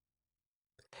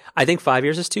 I think 5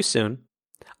 years is too soon.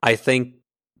 I think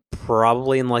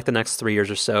probably in the next 3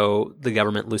 years or so, the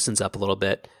government loosens up a little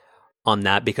bit on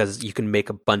that, because you can make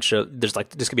a bunch of, there's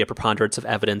could be a preponderance of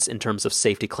evidence in terms of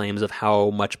safety claims of how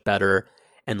much better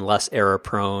and less error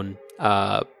prone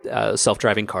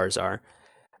self-driving cars are.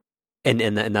 And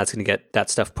that's going to get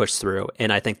that stuff pushed through.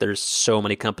 And I think there's so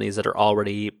many companies that are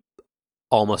already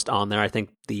almost on there. I think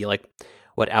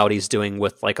what Audi's doing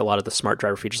with a lot of the smart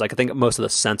driver features, I think most of the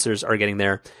sensors are getting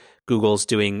there. Google's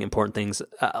doing important things.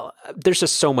 There's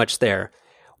just so much there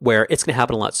where it's going to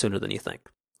happen a lot sooner than you think.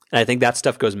 And I think that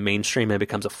stuff goes mainstream and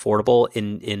becomes affordable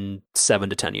in 7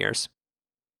 to 10 years.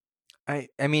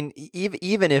 I mean,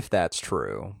 even if that's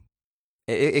true,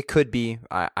 it could be.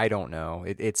 I don't know.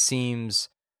 It seems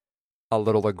a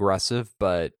little aggressive,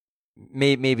 but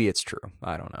maybe it's true.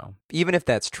 I don't know. Even if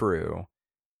that's true,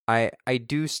 I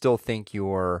do still think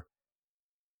you're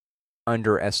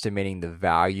underestimating the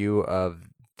value of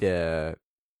the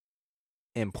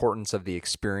importance of the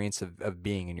experience of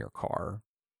being in your car.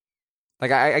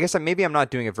 I guess maybe I'm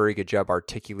not doing a very good job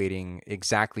articulating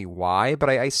exactly why, but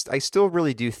I still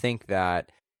really do think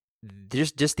that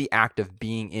just the act of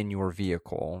being in your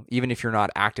vehicle, even if you're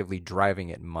not actively driving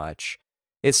it much,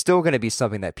 it's still going to be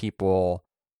something that people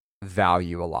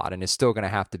value a lot, and it's still going to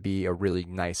have to be a really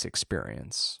nice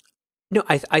experience. No,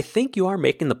 I think you are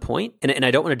making the point, and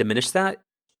I don't want to diminish that,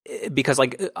 because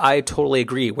like I totally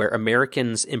agree. Where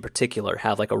Americans in particular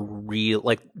have like a real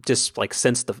like just like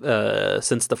since the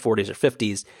 40s or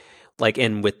 50s, like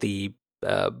and with the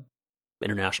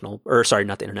international, or sorry,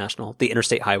 not the international, the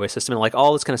interstate highway system, and like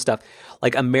all this kind of stuff.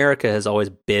 Like America has always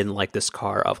been like this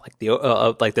car of like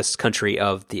the like this country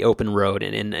of the open road,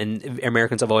 and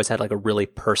Americans have always had like a really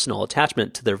personal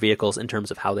attachment to their vehicles in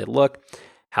terms of how they look,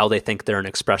 how they think they're an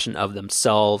expression of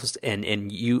themselves,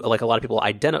 and you like a lot of people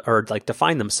or like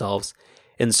define themselves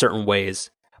in certain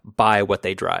ways by what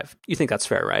they drive. You think that's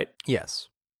fair, right? Yes.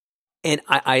 And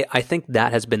I think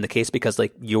that has been the case because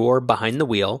like you're behind the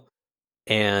wheel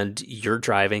and you're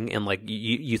driving, and like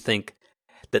you think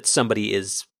that somebody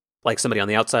is like somebody on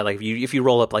the outside. Like if you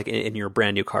roll up like in your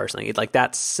brand new car or something, like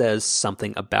that says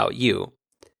something about you,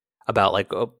 about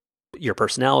like your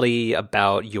personality,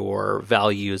 about your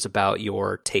values, about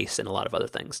your tastes, and a lot of other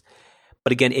things.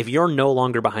 But again, if you're no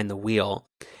longer behind the wheel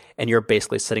and you're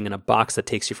basically sitting in a box that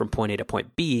takes you from point A to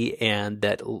point B, and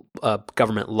that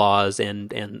government laws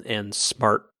and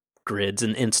smart grids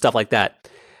and stuff like that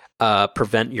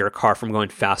prevent your car from going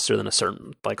faster than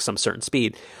some certain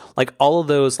speed, like all of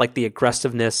those, like the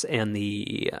aggressiveness and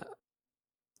the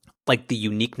like the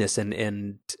uniqueness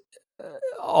and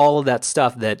all of that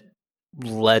stuff that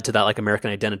led to that like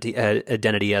American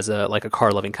identity as a like a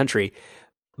car loving country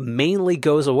mainly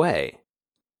goes away,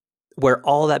 where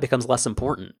all that becomes less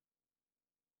important.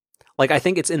 Like I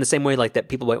think it's in the same way like that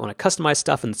people might want to customize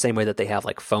stuff in the same way that they have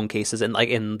like phone cases, and like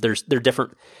they're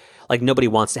different. Like nobody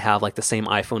wants to have like the same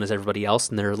iPhone as everybody else,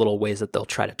 and there are little ways that they'll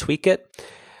try to tweak it.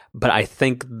 But I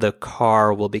think the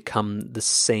car will become the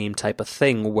same type of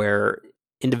thing where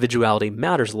individuality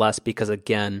matters less because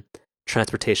again,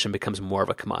 transportation becomes more of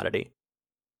a commodity.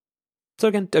 So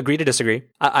again, agree to disagree.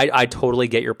 I totally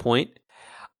get your point.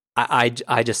 I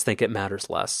just think it matters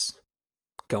less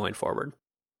going forward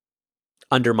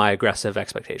under my aggressive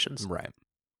expectations. Right.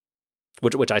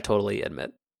 Which I totally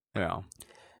admit. Yeah.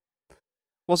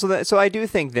 Well, so I do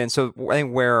think then, so I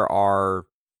think where our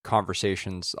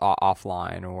conversations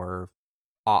offline or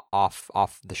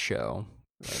off the show,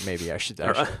 maybe I should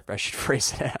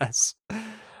phrase it as,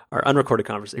 our unrecorded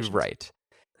conversations. Right.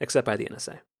 Except by the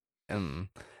NSA. And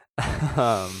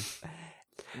the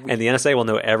NSA will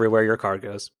know everywhere your car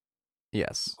goes.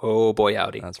 Yes. Oh boy,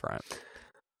 howdy. That's right.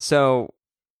 So,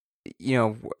 you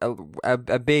know,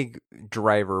 a big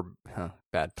driver,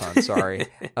 bad pun, sorry,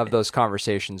 of those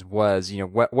conversations was, you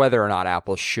know, whether or not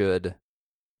Apple should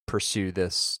pursue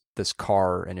this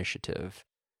car initiative.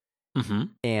 Mm-hmm.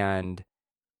 And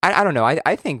I don't know.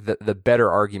 I think that the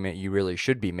better argument you really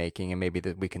should be making, and maybe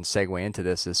that we can segue into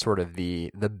this, is sort of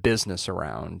the business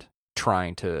around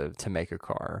trying to make a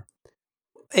car.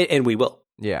 And we will.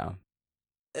 Yeah.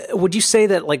 Would you say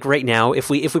that like right now, if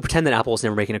we pretend that Apple was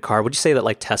never making a car, would you say that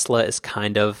like Tesla is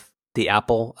kind of the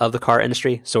Apple of the car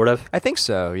industry, sort of? I think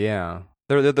so. Yeah,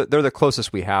 they're the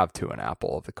closest we have to an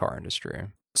Apple of the car industry.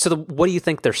 So what do you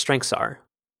think their strengths are?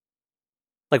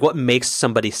 Like, what makes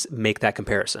somebody make that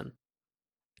comparison?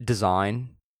 Design.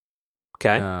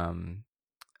 Okay.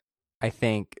 I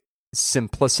think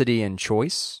simplicity and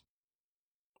choice.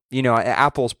 You know,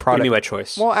 Apple's product. What do you mean by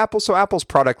choice? Well, Apple's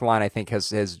product line, I think,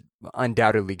 has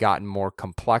undoubtedly gotten more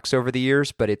complex over the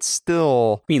years, but it's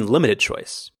still. I mean, limited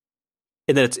choice.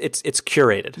 And then it's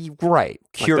curated. Right.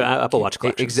 Like the Apple Watch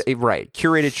collections. Right.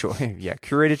 Curated choice. Yeah,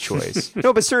 curated choice.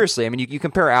 No, but seriously, I mean, you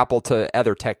compare Apple to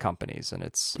other tech companies, and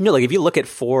it's... You know, like if you look at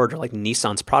Ford or like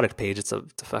Nissan's product page, it's a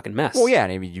fucking mess. Well, yeah,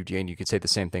 and I mean, you could say the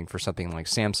same thing for something like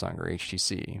Samsung or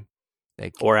HTC.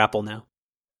 Or Apple now.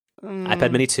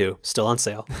 iPad Mini 2, still on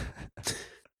sale.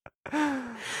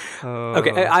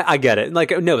 Okay, I get it.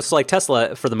 Like, no, so like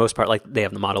Tesla, for the most part, like they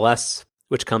have the Model S,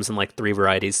 which comes in like 3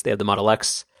 varieties. They have the Model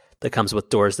X that comes with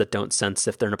doors that don't sense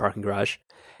if they're in a parking garage.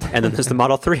 And then there's the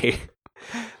Model 3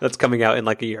 that's coming out in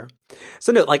like a year.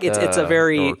 So no, like it's a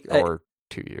very... Or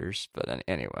 2 years, but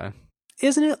anyway.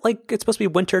 Isn't it like it's supposed to be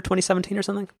winter 2017 or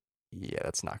something? Yeah,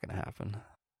 that's not going to happen.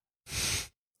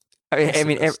 I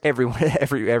mean,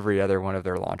 every other one of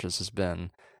their launches has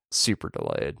been super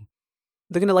delayed.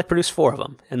 They're going to like produce 4 of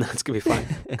them, and that's going to be fine,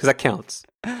 because that counts.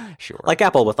 Sure. Like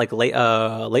Apple with like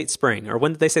late spring, or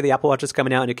when did they say the Apple Watch is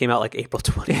coming out, and it came out like April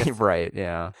 20th? Right,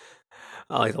 yeah.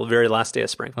 Like the very last day of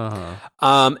spring.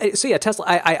 Uh-huh. So yeah, Tesla,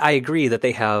 I agree that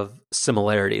they have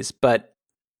similarities, but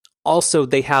also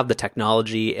they have the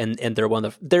technology, and they're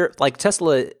like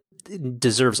Tesla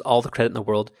deserves all the credit in the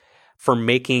world for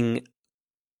making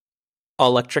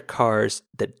electric cars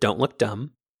that don't look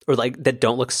dumb or like that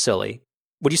don't look silly.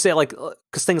 Would you say like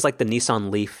because things like the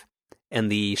Nissan Leaf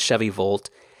and the Chevy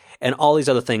Volt and all these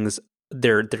other things,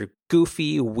 they're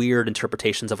goofy, weird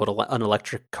interpretations of what an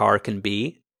electric car can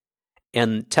be,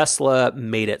 and Tesla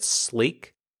made it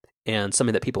sleek and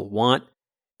something that people want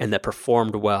and that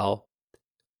performed well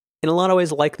in a lot of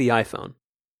ways, like the iPhone,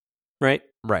 right?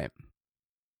 Right.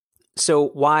 So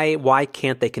why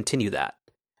can't they continue that?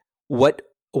 What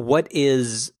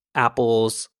is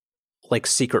Apple's like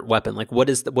secret weapon? Like what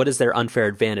is their unfair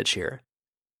advantage here?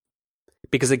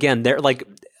 Because again, they're like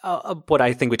what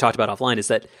I think we talked about offline is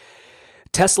that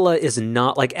Tesla is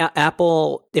not like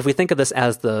Apple. If we think of this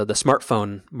as the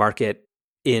smartphone market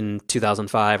in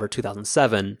 2005 or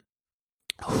 2007,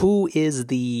 who's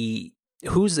the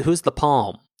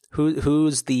Palm?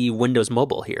 Who's the Windows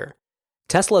Mobile here?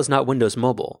 Tesla is not Windows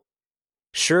Mobile.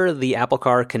 Sure, the Apple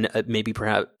Car can maybe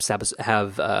perhaps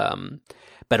have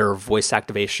better voice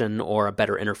activation or a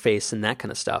better interface and that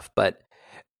kind of stuff, but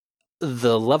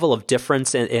the level of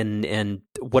difference and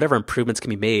whatever improvements can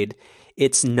be made,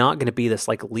 it's not going to be this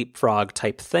like leapfrog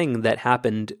type thing that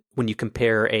happened when you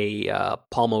compare a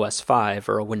Palm OS 5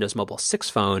 or a Windows Mobile 6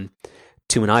 phone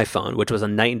to an iPhone, which was a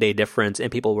night and day difference.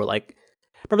 And people were like,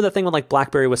 remember the thing when like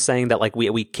BlackBerry was saying that like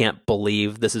we can't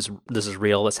believe this is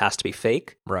real, this has to be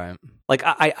fake? Right. Like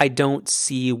I don't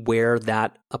see where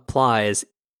that applies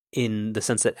in the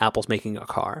sense that Apple's making a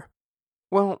car.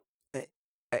 Well,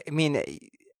 I mean,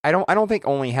 I don't think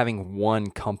only having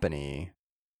one company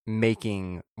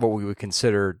making what we would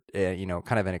consider,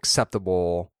 kind of an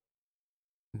acceptable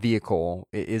vehicle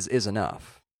is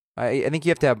enough. I think you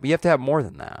have to have more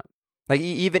than that. Like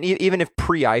even if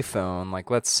pre-iPhone,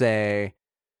 like let's say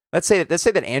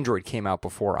that Android came out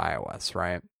before iOS,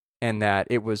 right? And that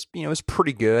it was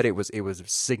pretty good. It was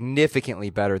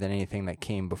significantly better than anything that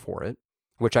came before it,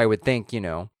 which I would think,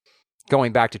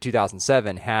 going back to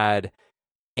 2007, had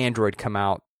Android come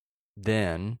out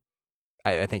then,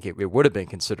 I think it would have been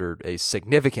considered a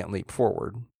significant leap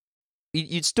forward.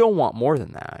 You'd still want more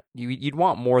than that. You'd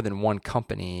want more than one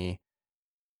company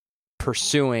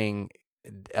pursuing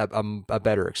a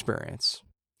better experience.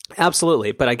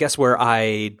 Absolutely. But I guess where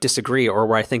I disagree or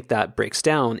where I think that breaks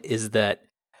down is that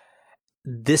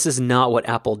this is not what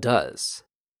Apple does.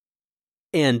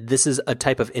 And this is a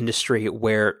type of industry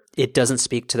where it doesn't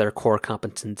speak to their core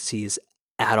competencies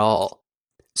at all.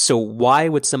 So why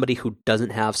would somebody who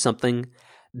doesn't have something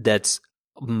that's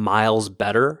miles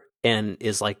better and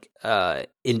is like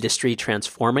industry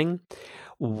transforming,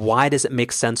 why does it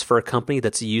make sense for a company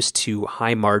that's used to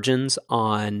high margins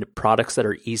on products that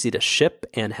are easy to ship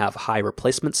and have high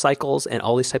replacement cycles and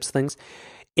all these types of things?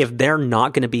 If they're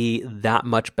not going to be that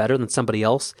much better than somebody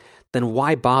else, then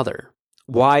why bother?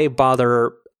 Why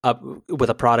bother with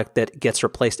a product that gets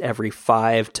replaced every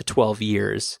 5 to 12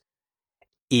 years,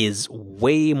 is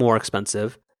way more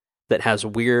expensive, that has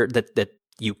weird, that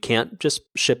you can't just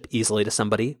ship easily to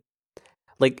somebody?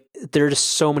 Like, there are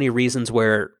just so many reasons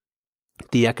where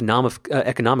the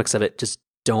economics of it just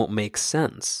don't make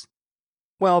sense.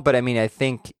 Well, but I mean, I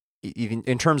think even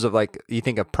in terms of like, you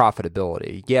think of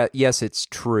profitability, yes, it's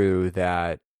true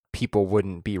that people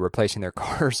wouldn't be replacing their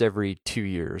cars every 2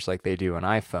 years like they do an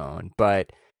iPhone,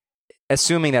 but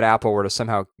assuming that Apple were to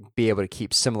somehow be able to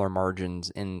keep similar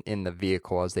margins in the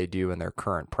vehicle as they do in their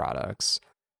current products,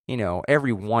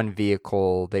 every one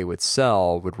vehicle they would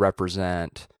sell would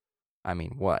represent, I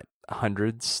mean, what,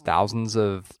 hundreds, thousands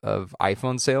of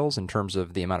iPhone sales in terms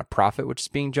of the amount of profit which is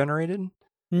being generated?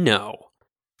 No.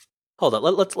 Hold on.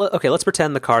 Let's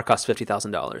pretend the car costs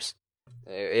 $50,000.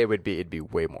 It'd be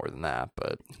way more than that,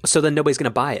 but so then nobody's going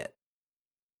to buy it.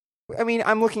 I mean,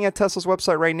 I'm looking at Tesla's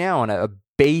website right now, and a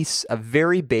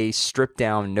very base, stripped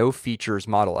down, no features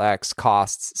Model X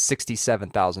costs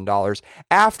 $67,000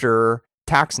 after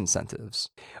tax incentives.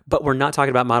 But we're not talking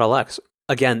about Model X.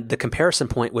 Again, the comparison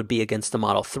point would be against the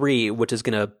Model 3, which is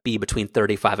going to be between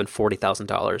 $35,000 and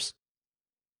 $40,000.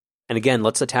 And again,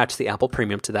 let's attach the Apple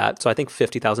Premium to that. So I think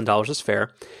 $50,000 is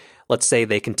fair. Let's say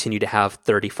they continue to have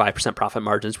 35% profit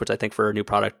margins, which I think for a new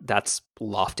product, that's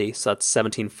lofty. So that's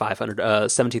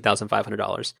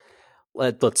 $17,500.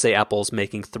 Let's say Apple's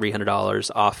making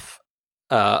 $300 off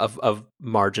of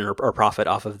margin or profit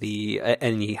off of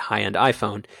any high-end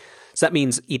iPhone. So that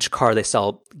means each car they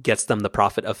sell gets them the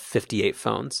profit of 58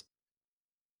 phones.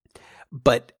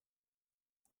 But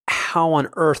how on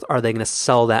earth are they going to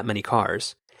sell that many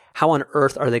cars? How on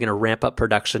earth are they going to ramp up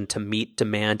production to meet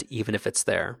demand even if it's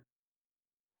there?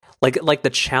 Like the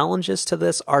challenges to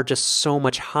this are just so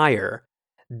much higher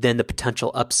than the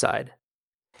potential upside.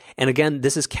 And again,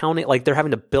 this is counting, like they're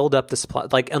having to build up the supply,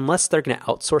 like unless they're going to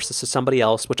outsource this to somebody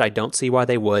else, which I don't see why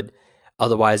they would.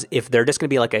 Otherwise, if they're just going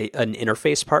to be like an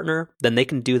interface partner, then they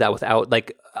can do that without,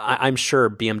 like, I'm sure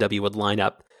BMW would line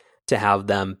up to have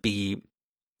them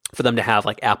for them to have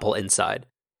like Apple inside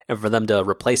and for them to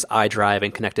replace iDrive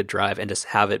and connected drive and just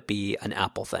have it be an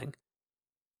Apple thing.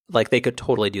 Like they could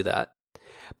totally do that.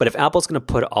 But if Apple's going to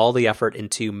put all the effort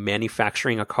into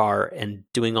manufacturing a car and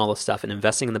doing all the stuff and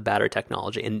investing in the battery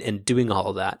technology and doing all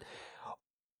of that,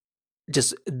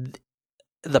 just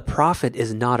the profit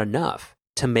is not enough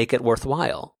to make it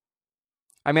worthwhile.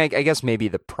 I mean, I guess maybe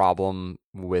the problem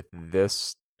with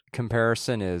this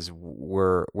comparison is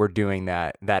we're doing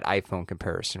that iPhone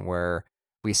comparison where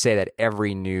we say that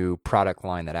every new product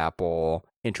line that Apple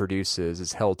introduces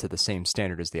is held to the same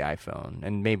standard as the iPhone,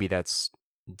 and maybe that's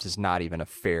just not even a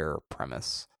fair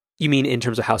premise. You mean in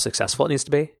terms of how successful it needs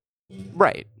to be?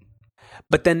 Right.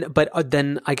 But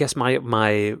then I guess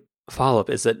my follow-up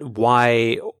is that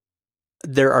why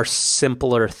there are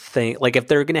simpler things, like if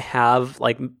they're going to have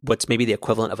like what's maybe the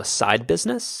equivalent of a side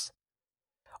business,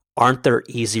 aren't there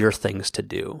easier things to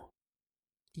do?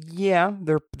 Yeah,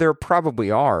 there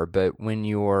probably are, but when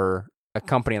you're a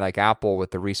company like Apple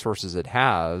with the resources it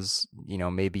has,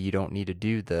 maybe you don't need to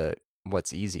do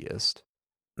what's easiest.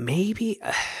 Maybe.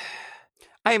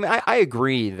 I mean, I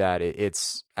agree that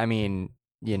it's. I mean,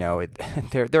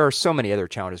 there are so many other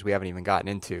challenges we haven't even gotten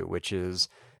into, which is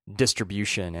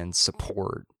distribution and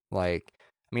support. Like,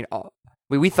 I mean,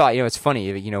 we thought, it's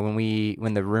funny,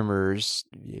 when the rumors,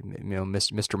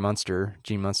 Mr.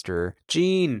 Munster,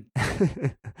 Gene,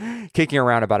 kicking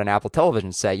around about an Apple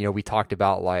television set, we talked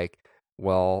about like,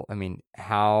 well, I mean,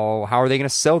 how are they going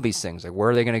to sell these things? Like, where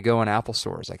are they going to go in Apple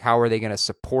stores? Like, how are they going to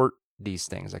support these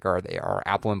things? Like, are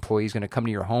Apple employees going to come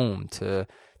to your home to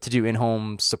do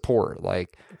in-home support?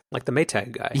 Like the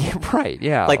Maytag guy. Yeah, right.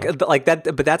 Yeah. Like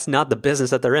that, but that's not the business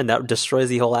that they're in. That destroys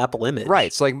the whole Apple image.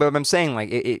 Right. So but I'm saying like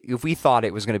if we thought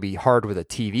it was going to be hard with a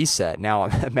TV set, now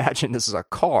imagine this is a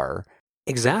car.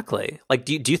 Exactly. Like,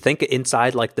 do you think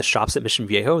inside like the shops at Mission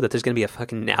Viejo that there's going to be a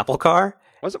fucking Apple car?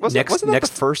 Wasn't that the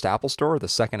first Apple store or the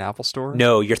second Apple store?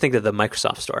 No, you're thinking of the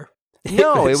Microsoft store.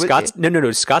 No, it was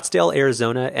Scottsdale,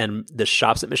 Arizona, and the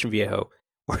shops at Mission Viejo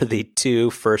were the two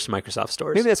first Microsoft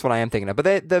stores. Maybe that's what I am thinking of.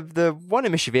 But the one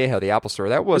in Mission Viejo, the Apple store,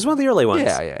 that was one of the early ones.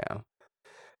 Yeah.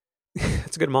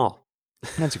 It's a good mall.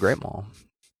 That's a great mall.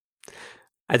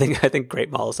 I think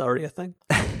Great Mall is already a thing.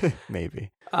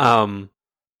 Maybe. But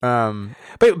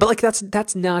like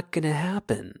that's not gonna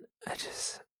happen.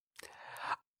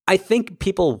 I think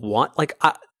people want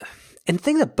and the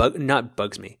thing that not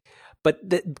bugs me, but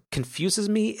that confuses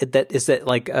me is that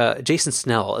like Jason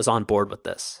Snell is on board with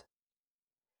this,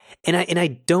 and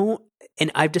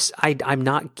I'm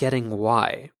not getting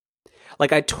why.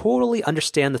 Like, I totally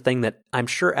understand the thing that I'm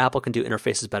sure Apple can do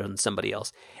interfaces better than somebody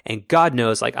else, and God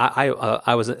knows, like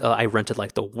I rented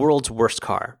like the world's worst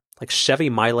car. Like Chevy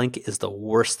MyLink is the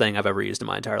worst thing I've ever used in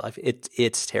my entire life.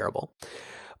 It's terrible,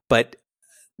 but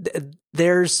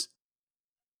there's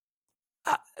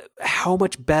how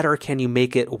much better can you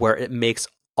make it where it makes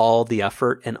all the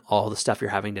effort and all the stuff you're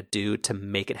having to do to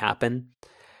make it happen?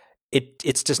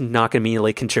 It's just not going to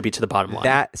immediately contribute to the bottom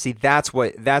line.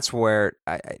 That's where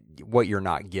what you're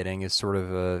not getting is sort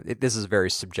of this is very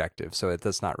subjective, so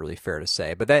that's not really fair to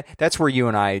say. But that's where you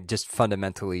and I just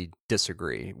fundamentally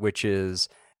disagree, which is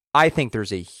I think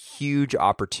there's a huge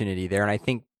opportunity there, and I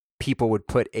think people would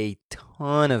put a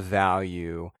ton of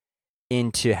value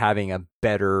into having a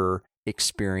better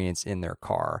experience in their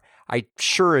car. I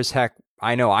sure as heck,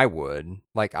 I know I would.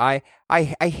 Like I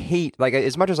hate, like,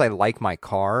 as much as I like my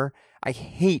car, I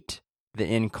hate the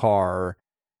in-car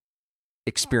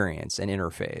experience and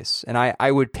interface. And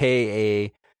I would pay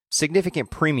a significant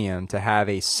premium to have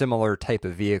a similar type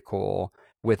of vehicle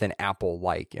with an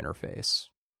Apple-like interface.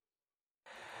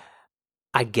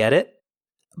 I get it.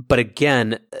 But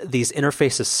again, these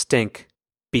interfaces stink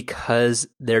because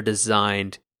they're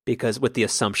designed with the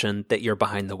assumption that you're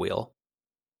behind the wheel.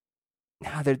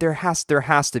 Now, there has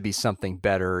to be something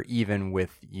better even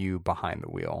with you behind the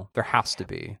wheel. There has to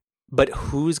be. But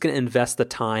who's going to invest the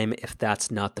time if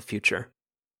that's not the future?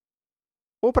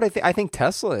 Well, but I think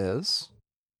Tesla is.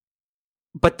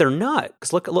 But they're not.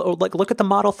 Because look at the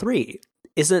Model 3.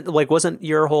 Wasn't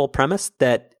your whole premise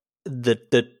that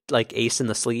the like ace in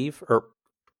the sleeve, or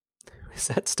is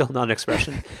that still not an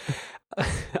expression?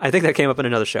 I think that came up in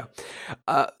another show.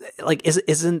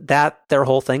 Isn't that their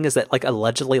whole thing? Is that like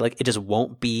allegedly like it just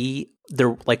won't be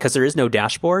there, like, because there is no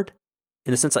dashboard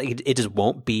in the sense like it just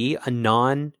won't be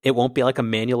it won't be like a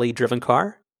manually driven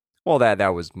car, Well, that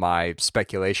was my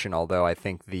speculation. Although I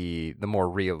think the more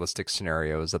realistic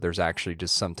scenario is that there's actually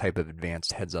just some type of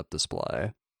advanced heads-up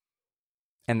display,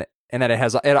 and that it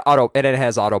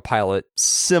has autopilot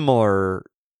similar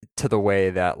to the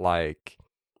way that like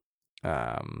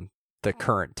the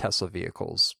current Tesla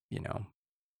vehicles,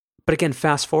 But again,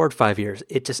 fast forward 5 years,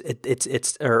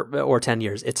 it's or 10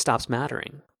 years, it stops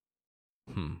mattering.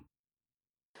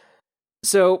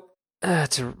 So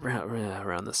to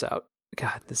round this out,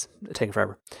 God, this is taking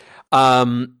forever.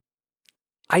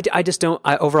 I just don't.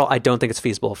 Overall, I don't think it's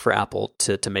feasible for Apple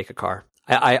to make a car.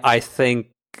 I think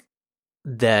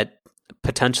that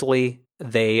potentially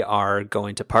they are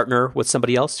going to partner with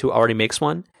somebody else who already makes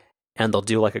one, and they'll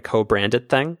do like a co-branded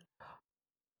thing.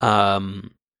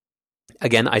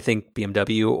 Again, I think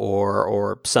BMW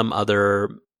or some other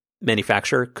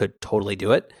manufacturer could totally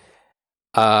do it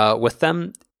with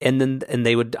them, and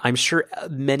they would. I'm sure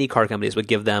many car companies would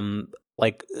give them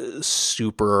like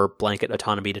super blanket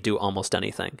autonomy to do almost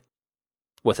anything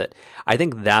with it. I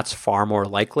think that's far more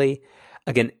likely.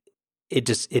 Again,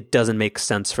 it doesn't make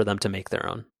sense for them to make their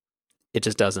own. It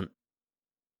just doesn't.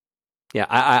 Yeah,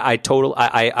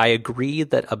 I agree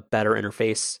that a better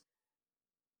interface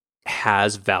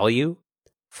has value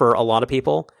for a lot of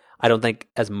people. I don't think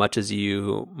as much as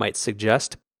you might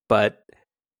suggest, but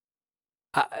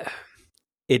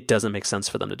it doesn't make sense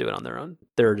for them to do it on their own.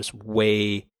 There are just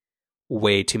way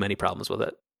too many problems with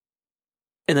it.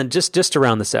 And then just to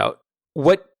round this out,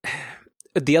 what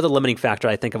the other limiting factor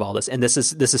I think of all this, and this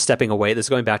is stepping away. This is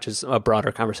going back to a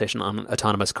broader conversation on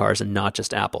autonomous cars and not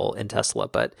just Apple and Tesla,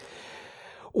 but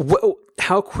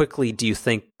how quickly do you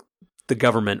think the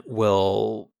government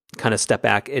will kind of step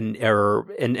back and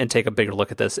take a bigger look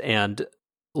at this and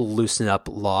loosen up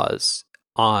laws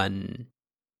on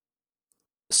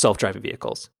self-driving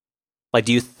vehicles? Like,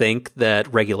 do you think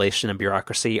that regulation and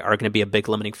bureaucracy are going to be a big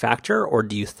limiting factor, or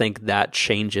do you think that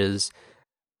changes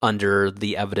under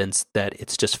the evidence that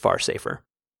it's just far safer?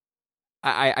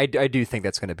 I do think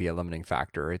that's going to be a limiting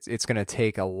factor. It's going to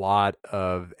take a lot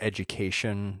of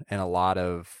education and a lot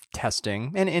of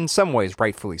testing, and in some ways,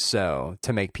 rightfully so,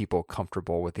 to make people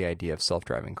comfortable with the idea of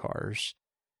self-driving cars.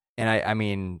 And I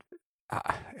mean,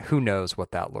 who knows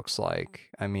what that looks like?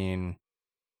 I mean,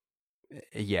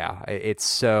 yeah, it's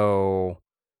so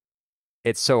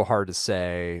hard to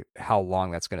say how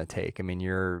long that's going to take. I mean,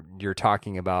 you're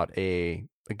talking about a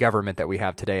government that we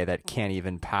have today that can't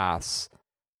even pass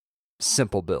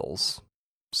simple bills.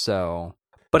 So,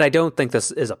 but I don't think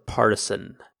this is a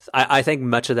partisan. I think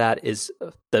much of that is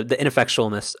the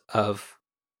ineffectualness of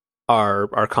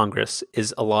our Congress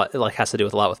is a lot, like, has to do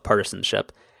with a lot with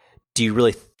partisanship. Do you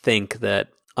really think that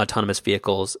autonomous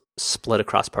vehicles split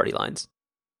across party lines?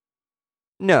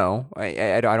 No,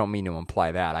 I don't mean to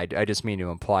imply that. I just mean to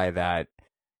imply that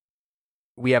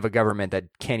we have a government that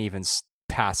can't even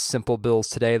pass simple bills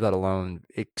today, let alone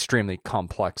extremely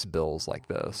complex bills like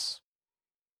this.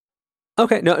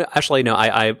 Okay, no, actually, no,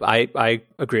 I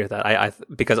agree with that.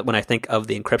 Because when I think of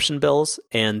the encryption bills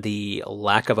and the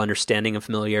lack of understanding and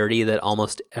familiarity that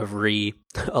almost every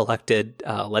elected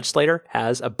legislator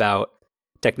has about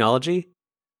technology,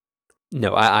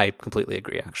 no, I completely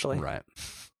agree, actually. Right.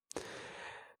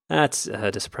 That's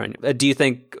disappointing. Do you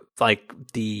think like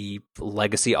the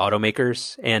legacy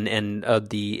automakers and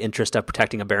the interest of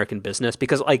protecting American business,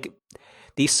 because like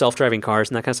these self-driving cars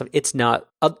and that kind of stuff, it's not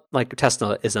like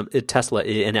Tesla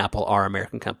and Apple are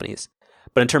American companies,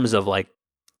 but in terms of like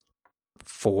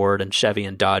Ford and Chevy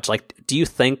and Dodge, like, do you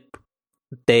think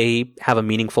they have a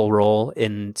meaningful role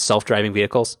in self-driving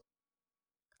vehicles?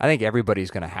 I think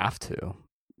everybody's going to have to,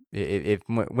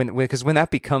 because when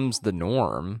that becomes the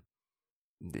norm.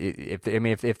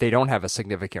 If they don't have a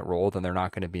significant role, then they're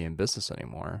not going to be in business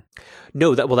anymore.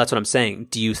 No, that's what I'm saying.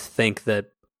 Do you think that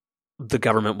the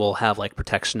government will have like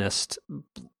protectionist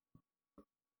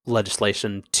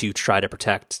legislation to try to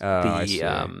protect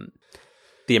the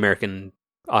American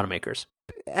automakers?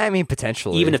 I mean,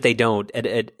 potentially, even if they don't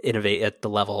innovate at the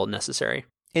level necessary.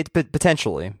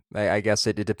 Potentially, I guess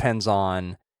it depends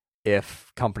on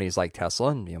if companies like Tesla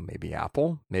and maybe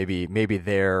Apple, maybe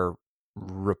they're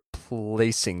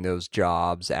replacing those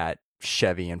jobs at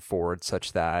Chevy and Ford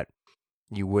such that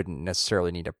you wouldn't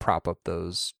necessarily need to prop up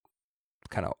those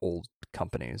kind of old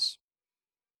companies.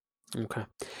 Okay.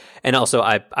 And also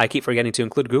I keep forgetting to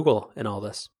include Google in all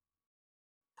this.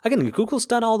 Again, Google's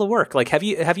done all the work. Like, have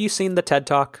you seen the TED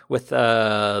Talk with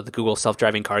the Google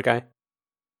self-driving car guy?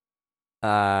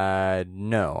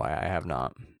 No, I have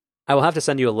not. I will have to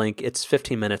send you a link. It's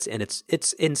 15 minutes and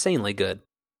it's insanely good.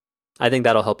 I think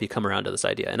that'll help you come around to this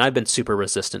idea. And I've been super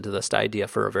resistant to this idea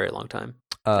for a very long time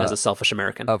as a selfish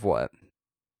American. Of what?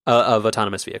 of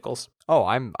autonomous vehicles. Oh,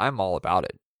 I'm all about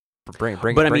it. Bring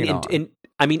But I bring mean, it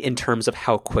on. in terms of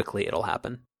how quickly it'll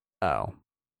happen, Oh.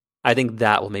 I think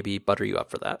that will maybe butter you up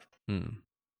for that. Hmm.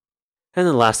 And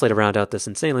then lastly, to round out this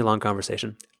insanely long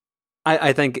conversation,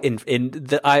 I think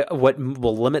what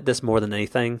will limit this more than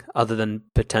anything, other than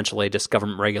potentially just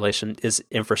government regulation, is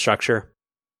infrastructure.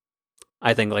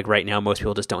 I think like right now, most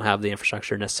people just don't have the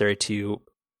infrastructure necessary to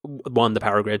the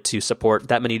power grid to support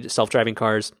that many self-driving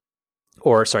cars,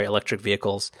 or electric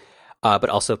vehicles, but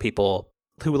also people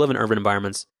who live in urban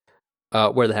environments.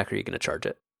 Where the heck are you going to charge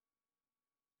it?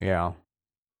 Yeah.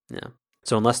 Yeah.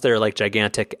 So unless they're like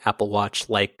gigantic Apple Watch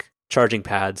like charging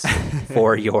pads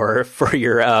for your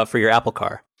Apple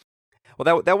Car.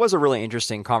 Well, that was a really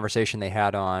interesting conversation they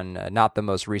had on not the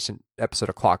most recent episode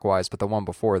of Clockwise, but the one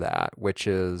before that, which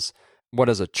is what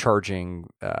does a charging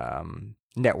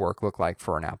network look like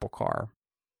for an Apple Car?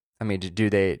 I mean, do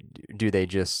they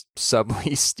just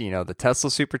sublease the Tesla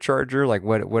supercharger? Like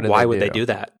what? Why would they do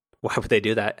that? Why would they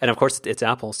do that? And of course, it's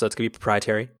Apple, so it's gonna be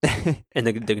proprietary, and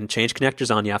they can change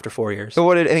connectors on you after 4 years. So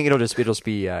I think it'll just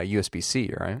be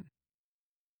USB-C, right?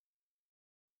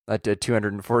 A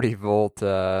 240 volt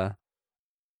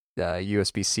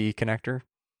USB-C connector.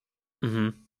 Mm-hmm.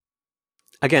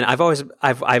 Again,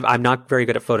 I'm not very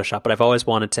good at Photoshop, but I've always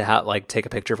wanted to take a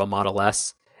picture of a Model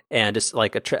S and just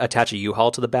like attach a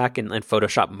U-Haul to the back and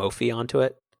Photoshop Mophie onto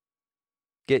it.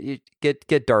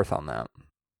 Get Darth on that.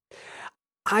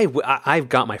 I've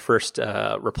got my first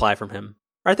reply from him,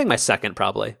 or I think my second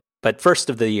probably, but first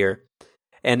of the year,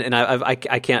 and I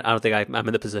can't. I don't think I'm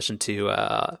in the position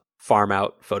to farm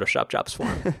out Photoshop jobs for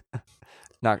him.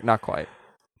 Not quite.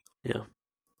 Yeah.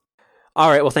 All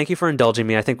right. Well, thank you for indulging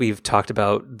me. I think we've talked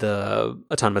about the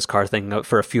autonomous car thing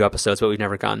for a few episodes, but we've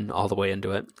never gotten all the way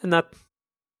into it, and that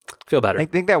feel better. I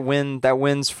think that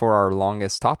wins for our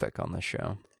longest topic on this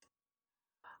show.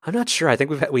 I'm not sure. I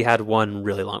think we had one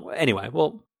really long. Anyway,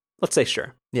 well, let's say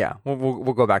sure. Yeah,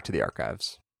 we'll go back to the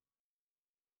archives.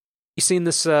 You seen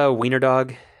this wiener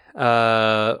dog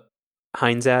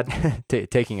Heinz ad?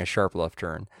 Taking a sharp left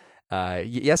turn.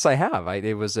 Yes, I have.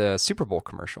 It was a Super Bowl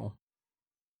commercial.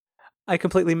 I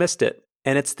completely missed it,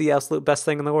 and it's the absolute best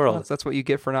thing in the world. Well, that's what you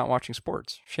get for not watching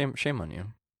sports. Shame on you.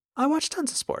 I watch tons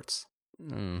of sports.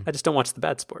 I just don't watch the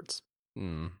bad sports.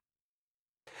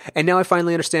 And now I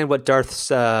finally understand what Darth's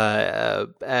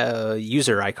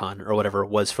user icon or whatever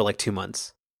was for like 2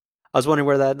 months. I was wondering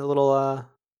where that little,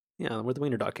 where the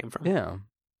wiener dog came from.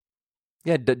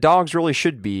 Yeah. Dogs really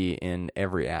should be in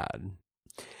every ad.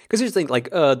 Because here's the thing,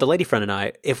 like the lady friend and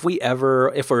I,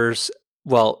 whenever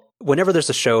there's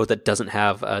a show that doesn't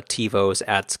have TiVo's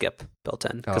ad skip built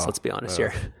in, because let's be honest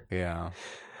here. Yeah.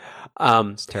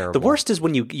 It's terrible. The worst is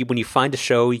when you find a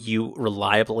show you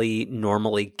reliably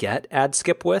normally get ad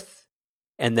skip with,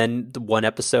 and then the one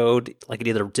episode, like it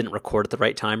either didn't record at the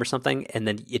right time or something, and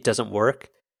then it doesn't work.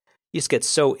 You just get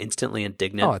so instantly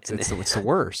indignant. Oh, it's the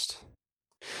worst.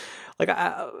 Like,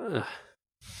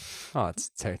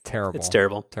 it's terrible. It's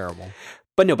terrible. Terrible.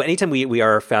 But anytime we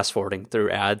are fast forwarding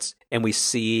through ads and we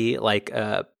see like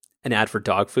an ad for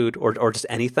dog food or just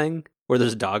anything where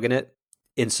there's a dog in it,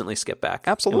 instantly skip back.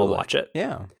 Absolutely. And we'll watch it.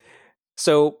 Yeah.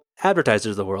 So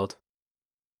advertisers of the world,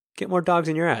 get more dogs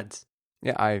in your ads.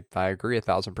 Yeah, I agree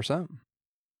 1,000%.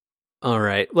 All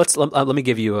right. Let me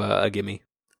give you a gimme.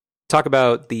 Talk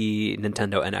about the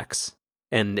Nintendo NX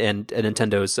and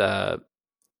Nintendo's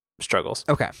struggles.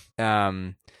 Okay.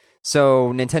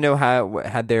 So Nintendo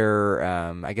had their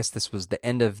I guess this was the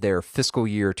end of their fiscal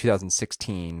year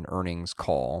 2016 earnings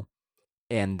call,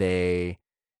 and they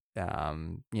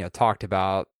talked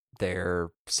about their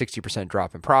 60%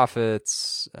 drop in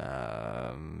profits,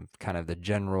 kind of the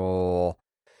general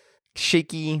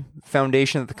shaky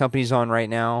foundation that the company's on right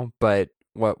now. But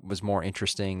what was more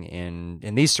interesting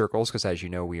in these circles, because as you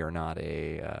know, we are not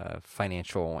a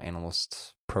financial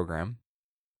analyst program,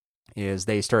 is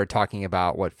they started talking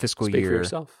about what fiscal year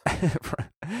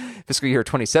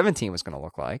 2017 was going to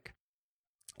look like.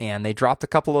 And they dropped a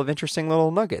couple of interesting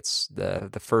little nuggets. The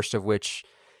first of which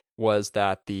was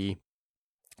that the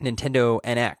Nintendo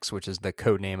NX, which is the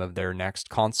code name of their next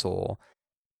console,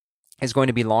 is going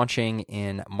to be launching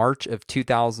in March of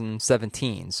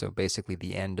 2017. So basically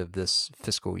the end of this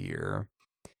fiscal year.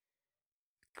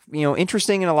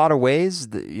 Interesting in a lot of ways.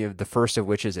 The first of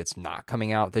which is it's not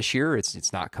coming out this year.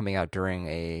 It's not coming out during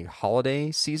a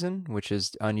holiday season, which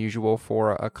is unusual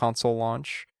for a console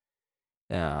launch.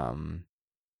 And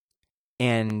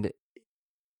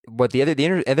what the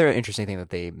other interesting thing that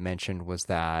they mentioned was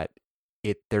that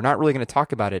they're not really going to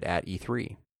talk about it at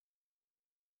E3.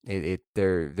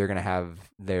 They're gonna have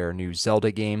their new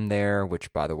Zelda game there,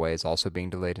 which by the way is also being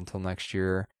delayed until next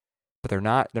year. But they're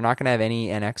not gonna have any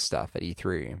NX stuff at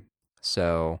E3.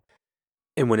 So,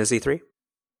 And when is E3?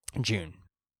 June.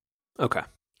 Okay.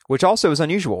 Which also is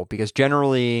unusual because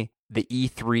generally the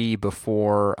E3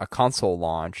 before a console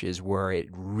launch is where it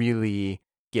really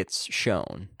gets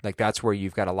shown. Like that's where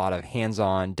you've got a lot of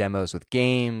hands-on demos with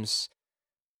games.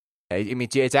 I mean,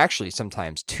 it's actually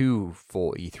sometimes 2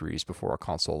 full E3s before a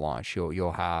console launch.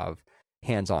 You'll have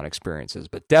hands-on experiences,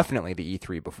 but definitely the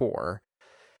E3 before.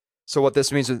 So what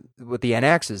this means with the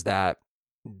NX is that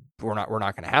we're not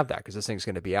going to have that because this thing's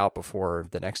going to be out before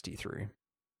the next E3.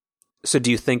 So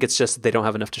do you think it's just they don't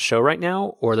have enough to show right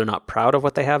now, or they're not proud of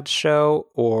what they have to show,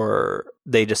 or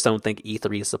they just don't think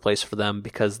E3 is the place for them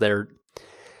because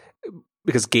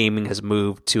gaming has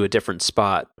moved to a different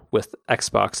spot with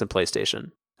Xbox and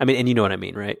PlayStation? I mean, and you know what I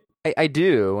mean, right? I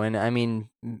do, and I mean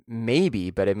maybe,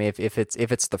 but I mean if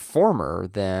it's the former,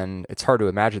 then it's hard to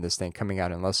imagine this thing coming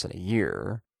out in less than a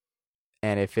year.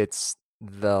 And if it's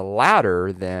the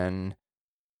latter, then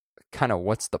kind of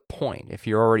what's the point? If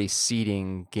you're already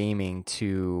ceding gaming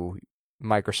to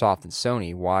Microsoft and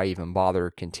Sony, why even bother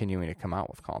continuing to come out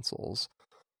with consoles?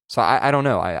 So I don't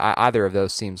know. Either of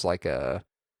those seems like a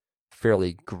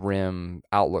fairly grim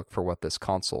outlook for what this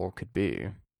console could be.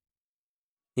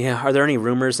 Yeah. Are there any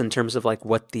rumors in terms of like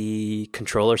what the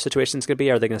controller situation is going to be?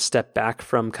 Are they going to step back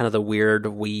from kind of the weird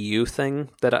Wii U thing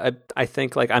that I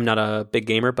think, like, I'm not a big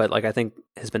gamer, but like I think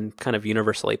has been kind of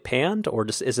universally panned, or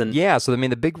just isn't? Yeah. So I mean,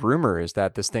 the big rumor is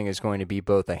that this thing is going to be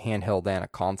both a handheld and a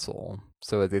console.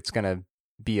 So it's going to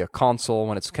be a console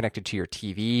when it's connected to your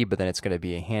TV, but then it's going to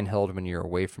be a handheld when you're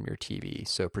away from your TV.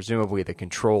 So presumably the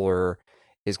controller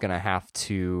is going to have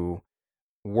to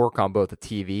work on both the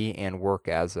TV and work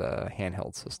as a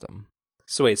handheld system.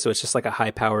 So wait, so it's just like a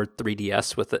high-powered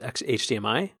 3DS with the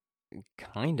HDMI?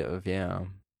 Kind of, yeah.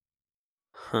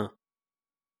 Huh.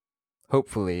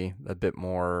 Hopefully a bit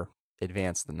more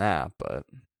advanced than that, but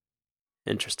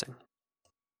Interesting.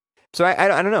 so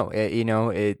I don't know.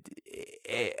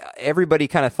 Everybody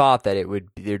kind of thought that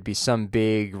there'd be some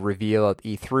big reveal at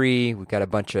E3. We've got a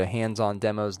bunch of hands-on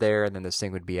demos there, and then this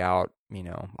thing would be out,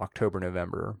 October,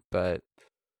 November, but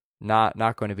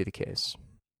not going to be the case.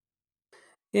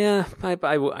 Yeah,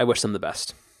 I wish them the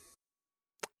best.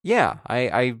 Yeah,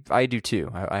 I do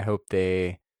too. I hope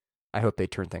they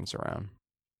turn things around.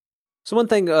 So one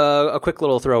thing, a quick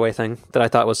little throwaway thing that I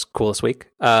thought was cool this week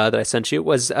that I sent you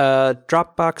was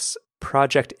Dropbox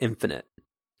Project Infinite.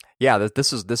 Yeah,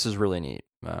 this is really neat.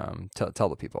 Tell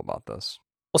the people about this.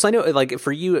 Well, so I know, like,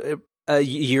 for you,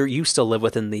 you still live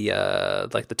within the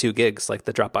like the 2 gigs, like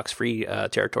the Dropbox free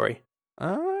territory.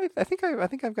 I think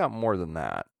I've got more than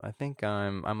that. I think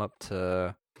I'm up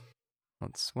to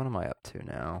what am I up to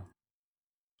now?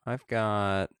 I've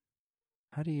got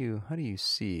how do you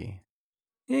see?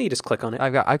 Yeah, you just click on it.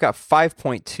 I've got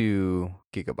 5.2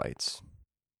 gigabytes.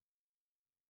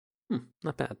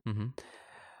 Not bad.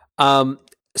 Mm-hmm.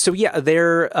 So yeah,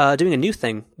 they're doing a new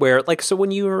thing where, like, so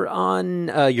when you're on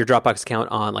your Dropbox account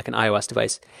on like an iOS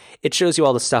device, it shows you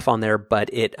all the stuff on there, but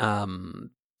it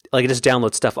just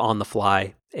downloads stuff on the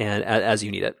fly and as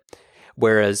you need it.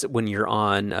 Whereas when you're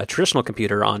on a traditional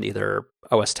computer on either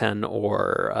OS 10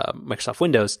 or Microsoft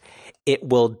Windows, it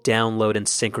will download and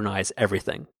synchronize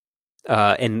everything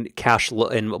and cache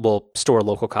and will store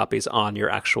local copies on your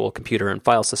actual computer and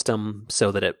file system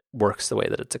so that it works the way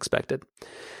that it's expected.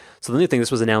 So the new thing,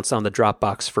 this was announced on the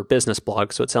Dropbox for Business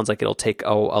blog, so it sounds like it'll take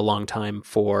a long time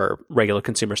for regular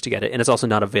consumers to get it, and it's also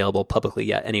not available publicly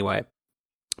yet anyway.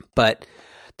 But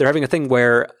they're having a thing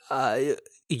where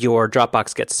your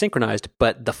Dropbox gets synchronized,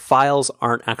 but the files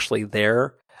aren't actually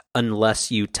there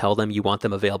unless you tell them you want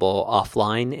them available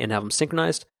offline and have them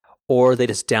synchronized, or they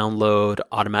just download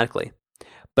automatically.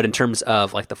 But in terms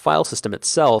of like the file system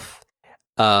itself,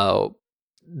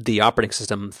 the operating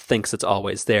system thinks it's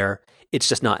always there. It's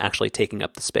just not actually taking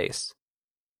up the space.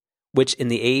 Which, in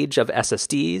the age of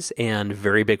SSDs and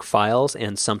very big files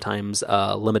and sometimes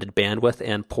limited bandwidth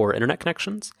and poor internet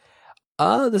connections,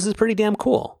 this is pretty damn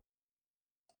cool.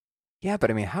 Yeah,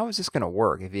 but I mean, how is this going to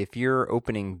work? If you're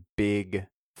opening big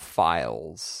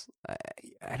files,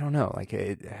 I don't know. Like,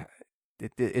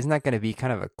 isn't that going to be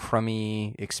kind of a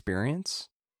crummy experience?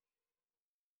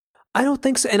 I don't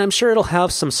think so, and I'm sure it'll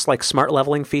have some like smart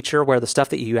leveling feature where the stuff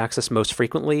that you access most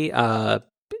frequently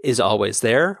is always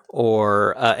there.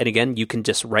 Or and again, you can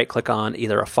just right click on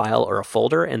either a file or a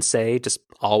folder and say just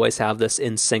always have this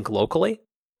in sync locally,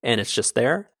 and it's just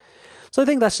there. So I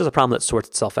think that's just a problem that sorts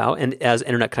itself out. And as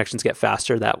internet connections get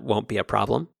faster, that won't be a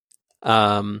problem.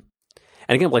 And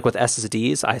again, like with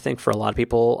SSDs, I think for a lot of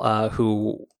people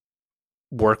who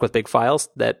work with big files,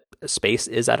 that space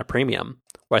is at a premium.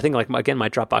 Where I think, like, again, my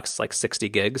Dropbox is like 60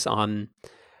 gigs on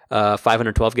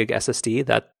 512 gig SSD.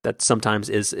 That sometimes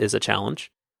is a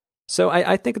challenge. So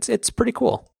I think it's pretty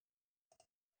cool.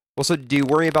 Well, so do you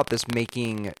worry about this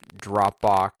making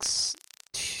Dropbox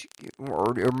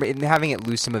or having it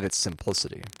lose some of its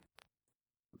simplicity?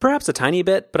 Perhaps a tiny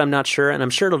bit, but I'm not sure. And I'm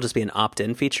sure it'll just be an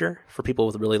opt-in feature for people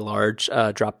with really large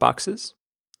Dropboxes.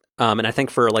 And I think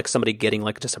for like somebody getting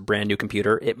like just a brand new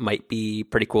computer, it might be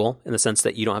pretty cool in the sense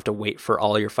that you don't have to wait for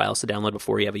all your files to download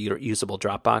before you have a usable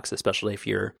Dropbox, especially if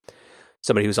you're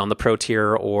somebody who's on the pro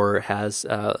tier or has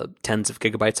tens of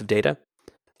gigabytes of data.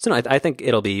 So no, I think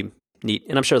it'll be neat,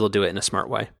 and I'm sure they'll do it in a smart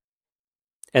way.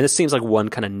 And this seems like one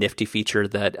kind of nifty feature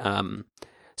that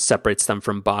separates them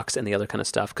from Box and the other kind of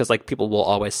stuff. Because like people will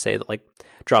always say that like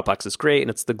Dropbox is great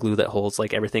and it's the glue that holds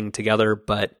like everything together,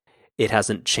 but it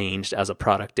hasn't changed as a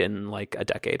product in like a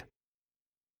decade.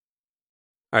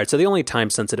 All right, so the only time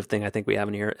sensitive thing I think we have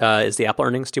in here is the Apple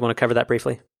earnings. Do you want to cover that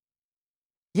briefly?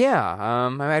 Yeah,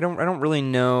 I don't really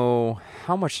know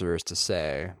how much there is to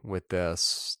say with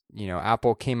this.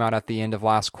 Apple came out at the end of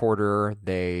last quarter.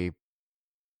 They,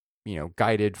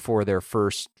 guided for their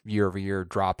first year-over-year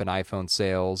drop in iPhone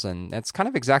sales, and that's kind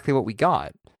of exactly what we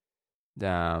got.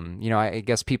 I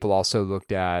guess people also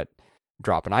looked at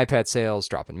drop in iPad sales,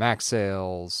 drop in Mac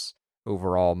sales,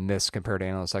 overall miss compared to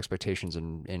analyst expectations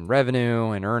in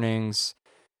revenue and earnings.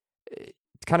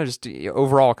 Kind of just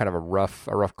overall kind of a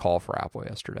rough call for Apple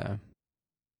yesterday.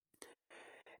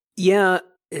 Yeah.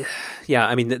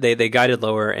 I mean, they guided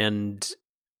lower, and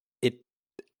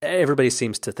everybody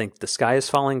seems to think the sky is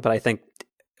falling, but I think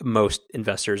most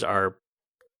investors are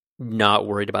not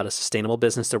worried about a sustainable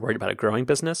business. They're worried about a growing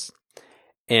business.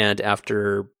 And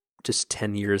after just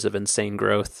 10 years of insane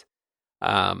growth,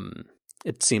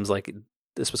 it seems like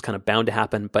this was kind of bound to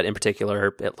happen. But in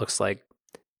particular, it looks like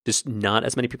just not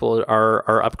as many people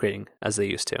are upgrading as they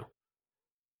used to.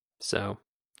 So,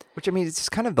 which, I mean, it's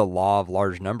kind of the law of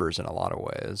large numbers in a lot of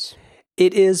ways.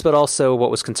 It is, but also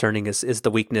what was concerning is the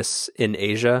weakness in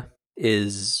Asia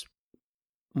is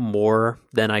more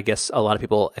than I guess a lot of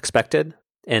people expected.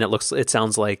 And it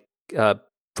sounds like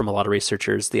from a lot of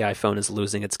researchers, the iPhone is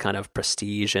losing its kind of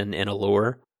prestige and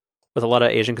allure with a lot of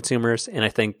Asian consumers. And I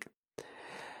think,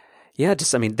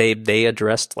 they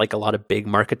addressed like a lot of big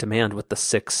market demand with the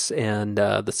 6 and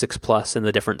the 6 Plus and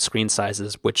the different screen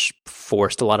sizes, which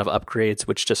forced a lot of upgrades,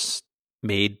 which just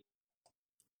made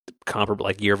comparable,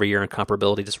 like year over year and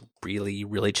comparability, just really,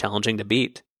 really challenging to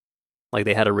beat. Like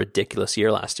they had a ridiculous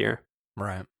year last year.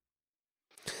 Right.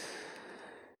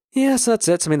 Yeah, so that's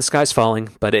it. I mean, the sky's falling,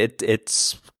 but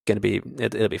it's gonna be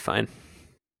it'll be fine.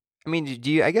 I mean,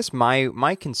 I guess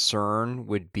my concern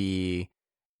would be,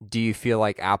 do you feel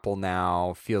like Apple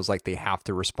now feels like they have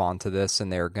to respond to this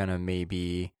and they're gonna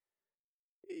maybe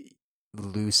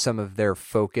lose some of their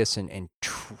focus and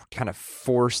kind of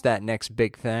force that next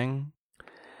big thing?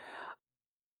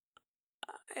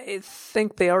 I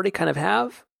think they already kind of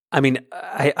have. I mean,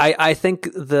 I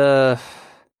think the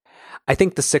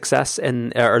 6S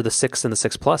or the 6 and the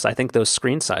 6 Plus, I think those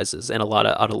screen sizes and a lot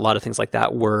of things like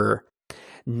that were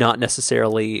not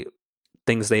necessarily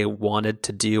things they wanted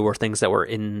to do or things that were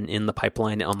in the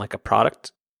pipeline on like a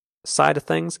product side of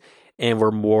things, and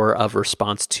were more of a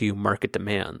response to market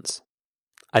demands.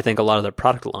 I think a lot of their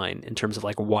product line, in terms of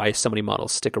like why so many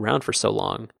models stick around for so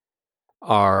long,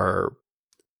 are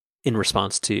in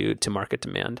response to market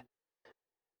demand.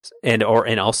 And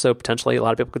also potentially a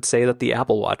lot of people could say that the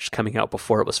Apple Watch coming out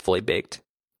before it was fully baked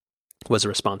was a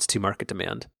response to market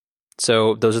demand.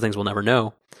 So those are things we'll never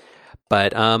know.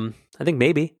 But I think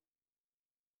maybe.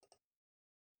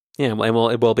 Yeah, and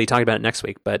we'll be talking about it next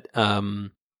week. But Apple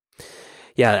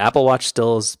Watch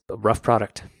still is a rough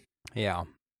product. Yeah.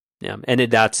 Yeah, and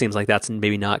that seems like that's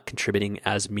maybe not contributing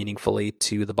as meaningfully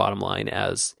to the bottom line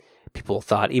as people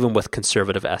thought, even with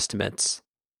conservative estimates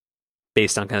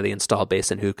based on kind of the install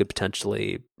base and who could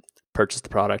potentially purchase the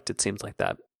product. It seems like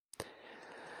that.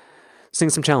 Seeing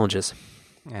some challenges.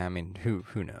 Yeah, I mean,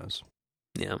 who knows?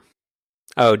 Yeah.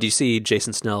 Oh, do you see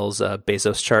Jason Snell's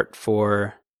Bezos chart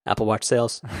for Apple Watch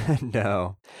sales?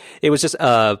 No. It was just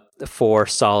 4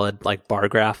 solid like bar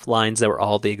graph lines that were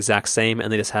all the exact same,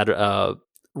 and they just had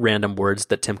random words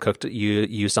that Tim Cook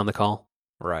used on the call.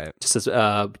 Right. Just as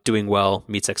doing well,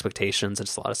 meets expectations, and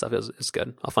just a lot of stuff. It was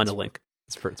good. I'll find a link.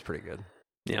 It's pretty good.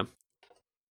 Yeah.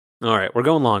 All right, we're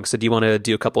going long. So do you want to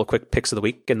do a couple of quick picks of the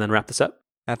week and then wrap this up?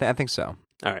 I think so.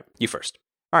 All right, you first.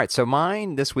 All right, so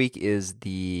mine this week is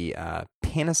the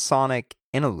Panasonic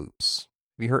Eneloops.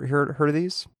 Have you heard of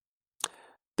these?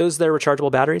 Those that are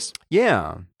rechargeable batteries?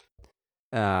 Yeah.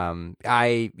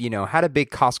 I had a big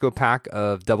Costco pack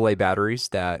of AA batteries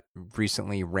that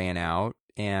recently ran out,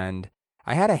 and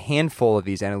I had a handful of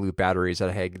these Eneloop batteries that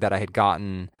I had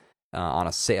gotten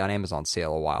on Amazon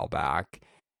sale a while back,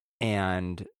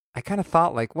 and I kind of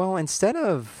thought like, well, instead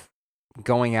of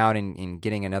going out and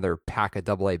getting another pack of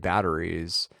AA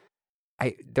batteries,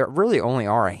 there really only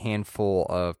are a handful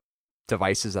of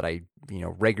devices that I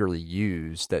regularly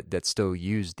use that still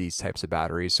use these types of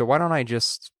batteries. So why don't I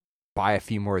just buy a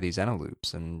few more of these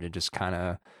Eneloops and just kind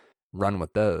of run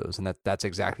with those? And that's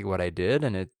exactly what I did,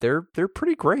 and they're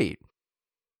pretty great.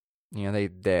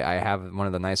 I have one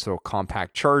of the nice little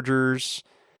compact chargers,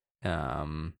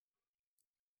 and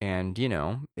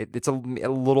it's a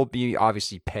little bit,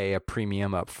 obviously pay a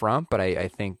premium up front, but I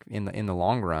think in the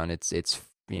long run it's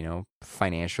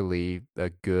financially a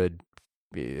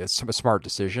smart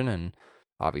decision, and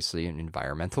obviously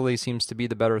environmentally seems to be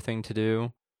the better thing to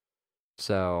do.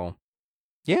 So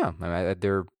yeah, I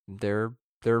mean,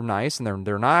 they're nice, and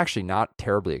they're not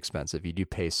terribly expensive. You do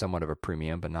pay somewhat of a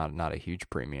premium, but not a huge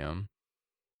premium.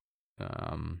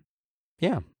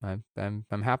 Yeah,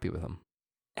 I'm happy with them.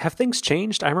 Have things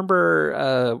changed? I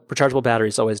remember rechargeable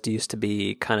batteries always used to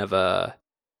be kind of a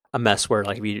mess where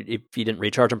like if you didn't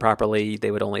recharge them properly,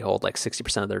 they would only hold like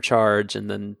 60% of their charge, and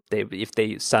then if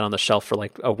they sat on the shelf for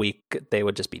like a week, they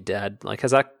would just be dead. Like,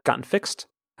 has that gotten fixed?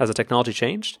 Has the technology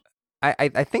changed?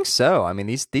 I think so. I mean,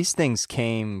 these things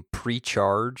came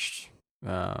pre-charged.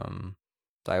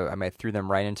 I threw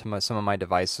them right into some of my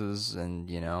devices, and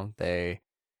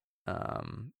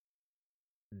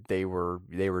they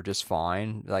were just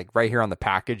fine. Like right here on the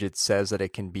package, it says that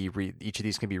it can be each of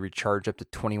these can be recharged up to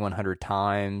 2,100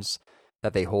 times.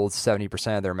 That they hold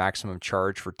 70% of their maximum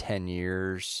charge for 10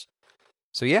 years.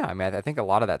 So yeah, I mean, I think a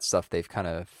lot of that stuff they've kind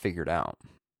of figured out.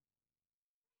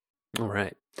 All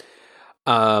right.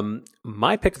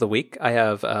 My pick of the week, I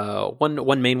have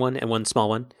one main one and one small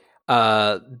one.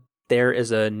 There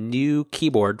is a new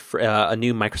keyboard for a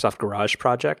new Microsoft Garage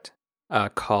project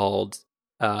called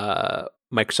Microsoft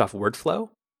WordFlow.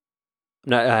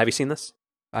 Have you seen this?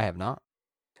 I have not.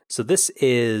 So this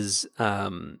is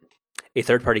a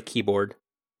third-party keyboard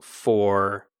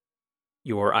for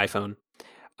your iPhone,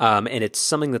 and it's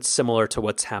something that's similar to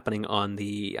what's happening on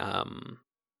the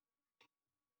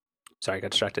sorry, I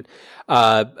got distracted.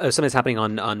 Something's happening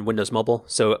on Windows Mobile,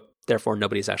 so therefore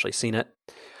nobody's actually seen it.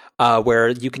 Where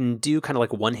you can do kind of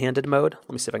like one-handed mode.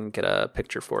 Let me see if I can get a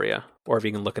picture for you, or if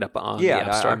you can look it up on the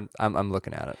App Store. I'm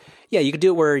looking at it. Yeah, you can do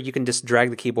it where you can just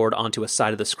drag the keyboard onto a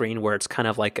side of the screen where it's kind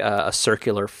of like a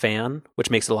circular fan,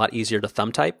 which makes it a lot easier to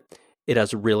thumb type. It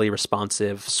has really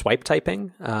responsive swipe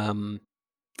typing, and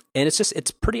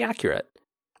it's pretty accurate.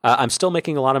 I'm still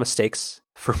making a lot of mistakes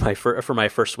for my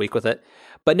first week with it,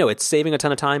 but no, it's saving a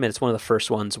ton of time, and it's one of the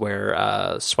first ones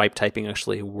where swipe typing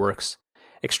actually works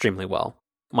extremely well.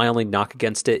 My only knock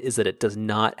against it is that it does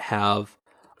not have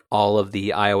all of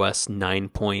the iOS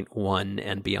 9.1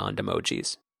 and beyond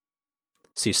emojis.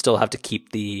 So you still have to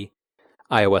keep the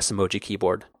iOS emoji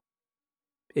keyboard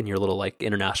in your little like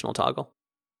international toggle.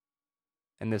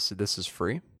 And this is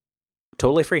free?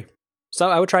 Totally free. So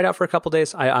I would try it out for a couple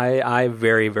days. I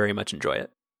very, very much enjoy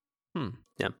it.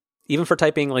 Yeah. Even for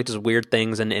typing like just weird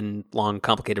things and long,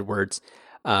 complicated words,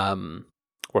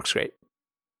 works great.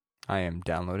 I am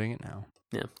downloading it now.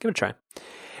 Yeah, give it a try.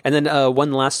 And then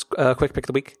one last quick pick of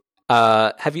the week.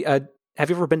 Have you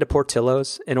ever been to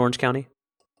Portillo's in Orange County?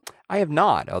 I have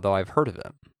not, although I've heard of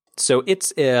it. So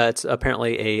it's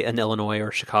apparently an Illinois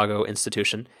or Chicago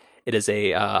institution. It is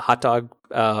a hot dog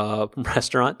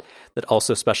restaurant that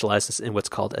also specializes in what's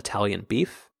called Italian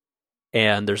beef.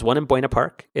 And there's one in Buena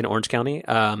Park in Orange County,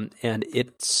 and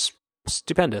it's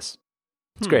stupendous.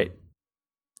 It's great.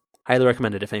 Highly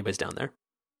recommend it if anybody's down there.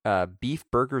 Beef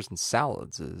burgers and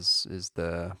salads is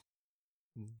the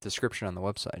description on the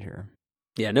website here.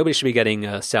 Yeah, nobody should be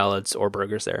getting salads or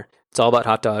burgers there. It's all about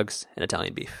hot dogs and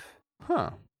Italian beef.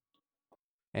 Huh.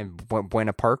 And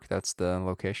Buena Park, that's the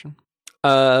location?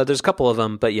 There's a couple of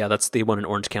them, but yeah, that's the one in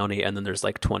Orange County, and then there's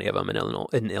like 20 of them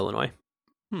in Illinois.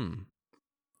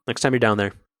 Next time you're down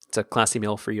there, it's a classy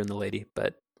meal for you and the lady,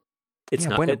 but it's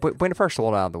not. Buena Park's a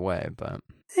little out of the way, but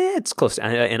it's close to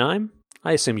Anaheim.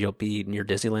 I assume you'll be near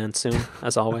Disneyland soon,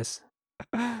 as always.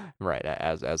 Right,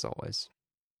 as always.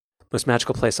 Most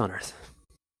magical place on earth.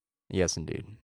 Yes, indeed.